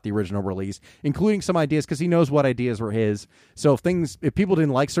criticism about the original release, including some ideas, because he knows what ideas were his. So if people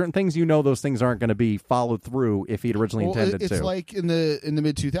didn't like certain things, those things aren't going to be followed through if he'd originally intended it's to. like in the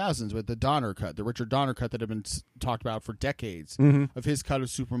mid 2000s with the Donner cut, the Richard Donner cut that had been talked about for decades of his cut of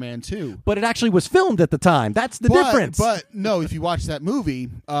Superman 2. But it actually was filmed at the time. That's the difference. But no, if you watch that movie,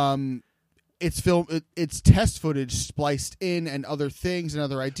 it's test footage spliced in and other things and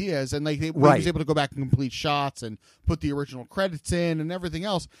other ideas, and he was able to go back and complete shots and put the original credits in and everything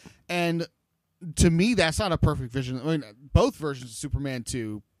else. And to me, that's not a perfect vision. I mean, both versions of Superman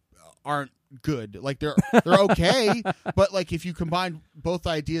 2 aren't good. They're okay, but if you combine both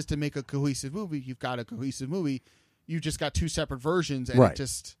ideas to make a cohesive movie, you've got a cohesive movie. You just got 2 separate versions, and it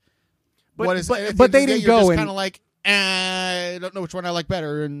just. But they didn't go and kind of I don't know which one I like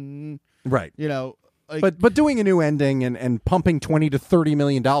better, and right, but doing a new ending and pumping $20 to $30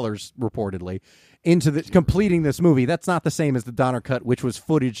 million reportedly into completing this movie, that's not the same as the Donner cut, which was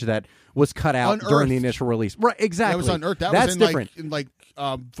footage that was cut out during the initial release. Right, exactly. That was unearthed. That's was in different. in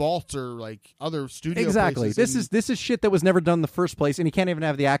vaults or other studio exactly. places. This is shit that was never done in the first place, and you can't even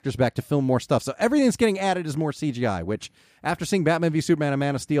have the actors back to film more stuff. So everything's getting added as more CGI. Which, after seeing Batman v Superman and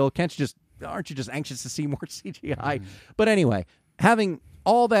Man of Steel, aren't you just anxious to see more CGI? But anyway, having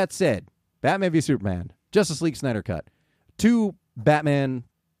all that said, Batman v Superman, Justice League Snyder Cut, 2 Batman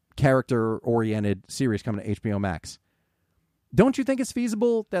character-oriented series coming to HBO Max. Don't you think it's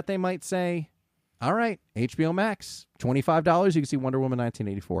feasible that they might say, all right, HBO Max, $25, you can see Wonder Woman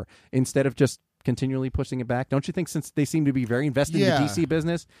 1984, instead of just continually pushing it back? Don't you think, since they seem to be very invested in the DC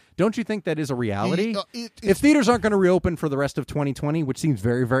business, don't you think that is a reality? If theaters aren't going to reopen for the rest of 2020, which seems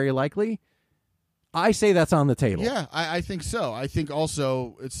very, very likely, I say that's on the table. Yeah, I think so. I think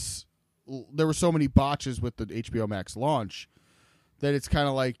also there were so many botches with the HBO Max launch that it's kind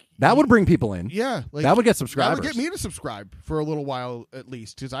of that would bring people in. Yeah, that would get subscribers. That would get me to subscribe for a little while at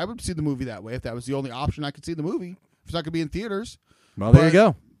least, because I would see the movie that way if that was the only option I could see the movie. If it's not going to be in theaters. Well, there you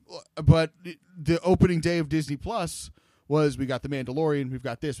go. But the opening day of Disney Plus was, we got The Mandalorian, we've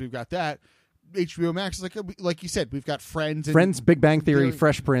got this, we've got that. HBO Max is like you said, we've got Friends, Big Bang Theory,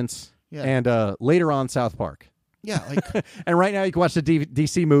 Fresh Prince, and later on South Park. Yeah, and right now you can watch the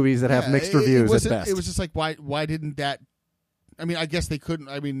DC movies that have mixed reviews at best. It was just why didn't that? I mean, I guess they couldn't.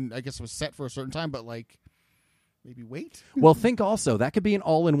 I mean, I guess it was set for a certain time, but maybe wait. Well, think also that could be an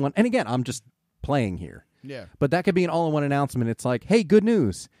all-in-one. And again, I'm just playing here. Yeah. But that could be an all-in-one announcement. It's like, hey, good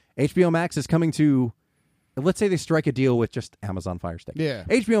news. HBO Max is coming to, let's say they strike a deal with just Amazon Fire Stick. Yeah.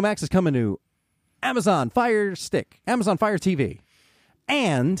 HBO Max is coming to Amazon Fire Stick, Amazon Fire TV.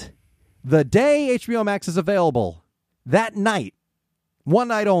 And the day HBO Max is available, that night, one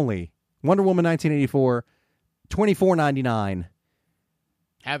night only, Wonder Woman 1984, $24.99.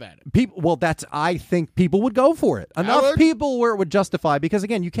 Have at it. People, I think people would go for it. Enough people where it would justify, because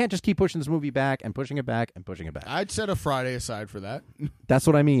again, you can't just keep pushing this movie back and pushing it back and pushing it back. I'd set a Friday aside for that. That's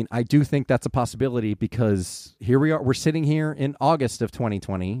what I mean. I do think that's a possibility, because here we are. We're sitting here in August of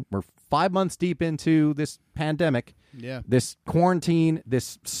 2020. We're 5 months deep into this pandemic, this quarantine,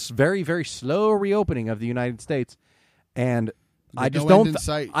 this very, very slow reopening of the United States, and I just don't.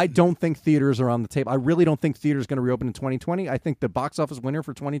 I don't think theaters are on the table. I really don't think theaters going to reopen in 2020. I think the box office winner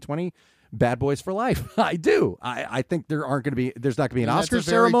for 2020, Bad Boys for Life. I do. I think there's not going to be an Oscar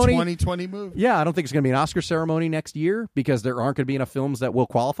ceremony. 2020 movie. Yeah, I don't think it's going to be an Oscar ceremony next year, because there aren't going to be enough films that will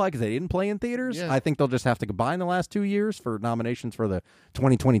qualify because they didn't play in theaters. Yeah. I think they'll just have to combine the last 2 years for nominations for the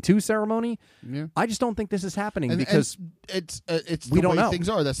 2022 ceremony. Yeah. I just don't think this is happening because it's we the don't way know. things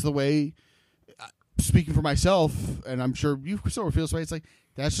are. That's the way. Speaking for myself, and I'm sure you sort of feel this way, it's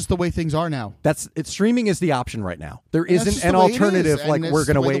that's just the way things are now. Streaming is the option right now. There And isn't an alternative like we're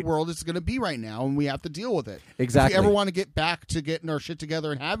going to wait. The world is going to be right now, and we have to deal with it. Exactly. If we ever want to get back to getting our shit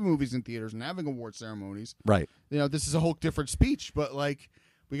together and having movies in theaters and having award ceremonies, right? This is a whole different speech. But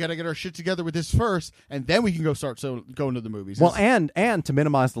We got to get our shit together with this first, and then we can start going to the movies. Well, and to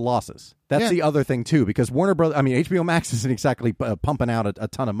minimize the losses. That's the other thing too, because Warner Brothers. I mean, HBO Max isn't exactly pumping out a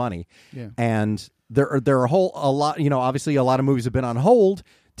ton of money, and there are a lot. Obviously, a lot of movies have been on hold.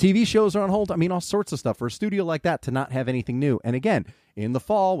 TV shows are on hold. I mean, all sorts of stuff for a studio like that to not have anything new. And again, in the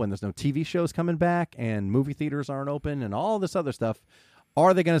fall, when there's no TV shows coming back and movie theaters aren't open and all this other stuff,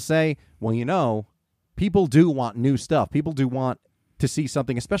 are they going to say, well, people do want new stuff. People do want to see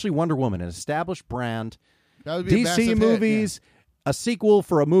something, especially Wonder Woman, an established brand, that would be DC movies, a sequel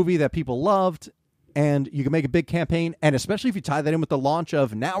for a movie that people loved, and you can make a big campaign, and especially if you tie that in with the launch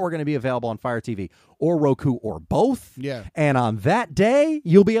of now we're going to be available on Fire TV or Roku or both. Yeah. And on that day,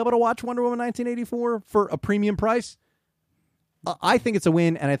 you'll be able to watch Wonder Woman 1984 for a premium price. I think it's a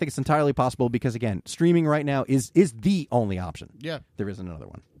win, and I think it's entirely possible because, again, streaming right now is the only option. Yeah. There isn't another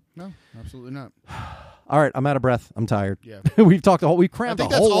one. No, absolutely not. All right, I'm out of breath. I'm tired. Yeah. We've crammed a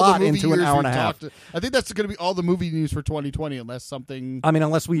whole lot into an hour and a half. I think that's going to be all the movie news for 2020, unless something.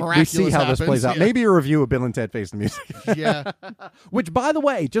 Unless we see how this plays out. Maybe a review of Bill and Ted Face the Music. Yeah. Which, by the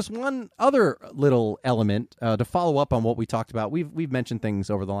way, just one other little element to follow up on what we talked about. We've mentioned things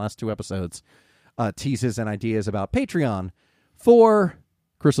over the last 2 episodes, teases and ideas about Patreon for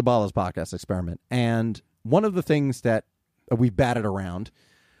Chris Abala's podcast experiment. And one of the things that we've batted around,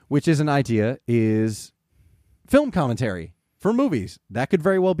 which is an idea, is film commentary for movies. That could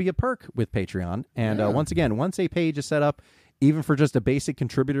very well be a perk with Patreon. And once again, once a page is set up, even for just a basic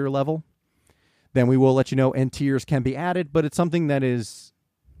contributor level, then we will let you know, and tiers can be added. But it's something that is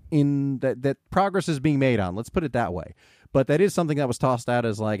that progress is being made on. Let's put it that way. But that is something that was tossed out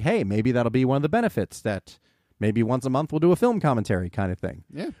as like, hey, maybe that'll be one of the benefits, that maybe once a month we'll do a film commentary kind of thing.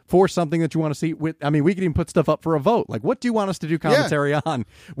 Yeah. For something that you want to see. We could even put stuff up for a vote. Like, what do you want us to do commentary on?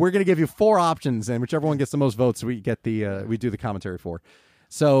 We're going to give you 4 options, and whichever one gets the most votes, we get we do the commentary for.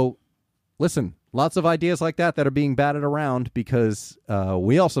 So, listen, lots of ideas like that are being batted around because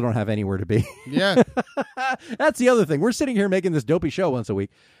we also don't have anywhere to be. Yeah. That's the other thing. We're sitting here making this dopey show once a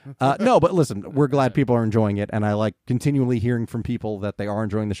week. No, but listen, we're glad people are enjoying it, and I like continually hearing from people that they are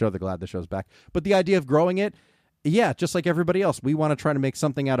enjoying the show. They're glad the show's back. But the idea of growing it, yeah, just like everybody else, we want to try to make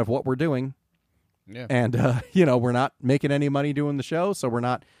something out of what we're doing. Yeah. And, we're not making any money doing the show, so we're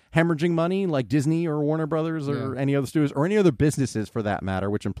not hemorrhaging money like Disney or Warner Brothers or any other studios or any other businesses for that matter,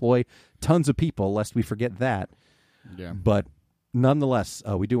 which employ tons of people, lest we forget that. Yeah. But nonetheless,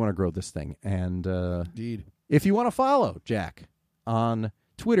 we do want to grow this thing. And indeed, if you want to follow Jack on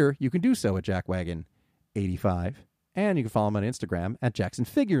Twitter, you can do so at JackWagon85. And you can follow him on Instagram at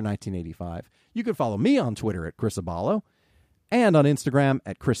JacksonFigure1985. You can follow me on Twitter at Chris Abalo and on Instagram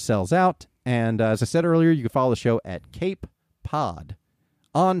at Chris Sells Out. And as I said earlier, you can follow the show at Cape Pod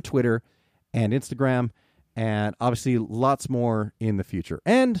on Twitter and Instagram. And obviously lots more in the future.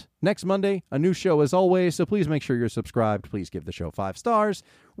 And next Monday, a new show as always. So please make sure you're subscribed. Please give the show 5 stars.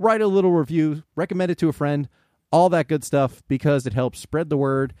 Write a little review. Recommend it to a friend. All that good stuff, because it helps spread the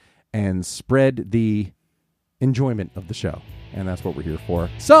word and spread the enjoyment of the show. And that's what we're here for.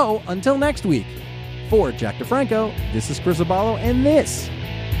 So until next week, for Jack DeFranco, this is Chris Abalo, and this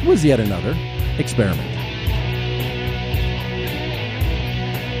was yet another experiment.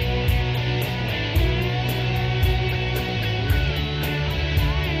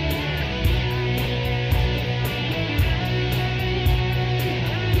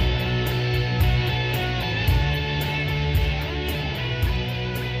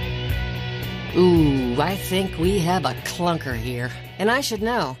 Ooh, I think we have a clunker here. And I should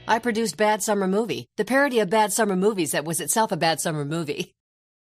know. I produced Bad Summer Movie, the parody of bad summer movies that was itself a bad summer movie.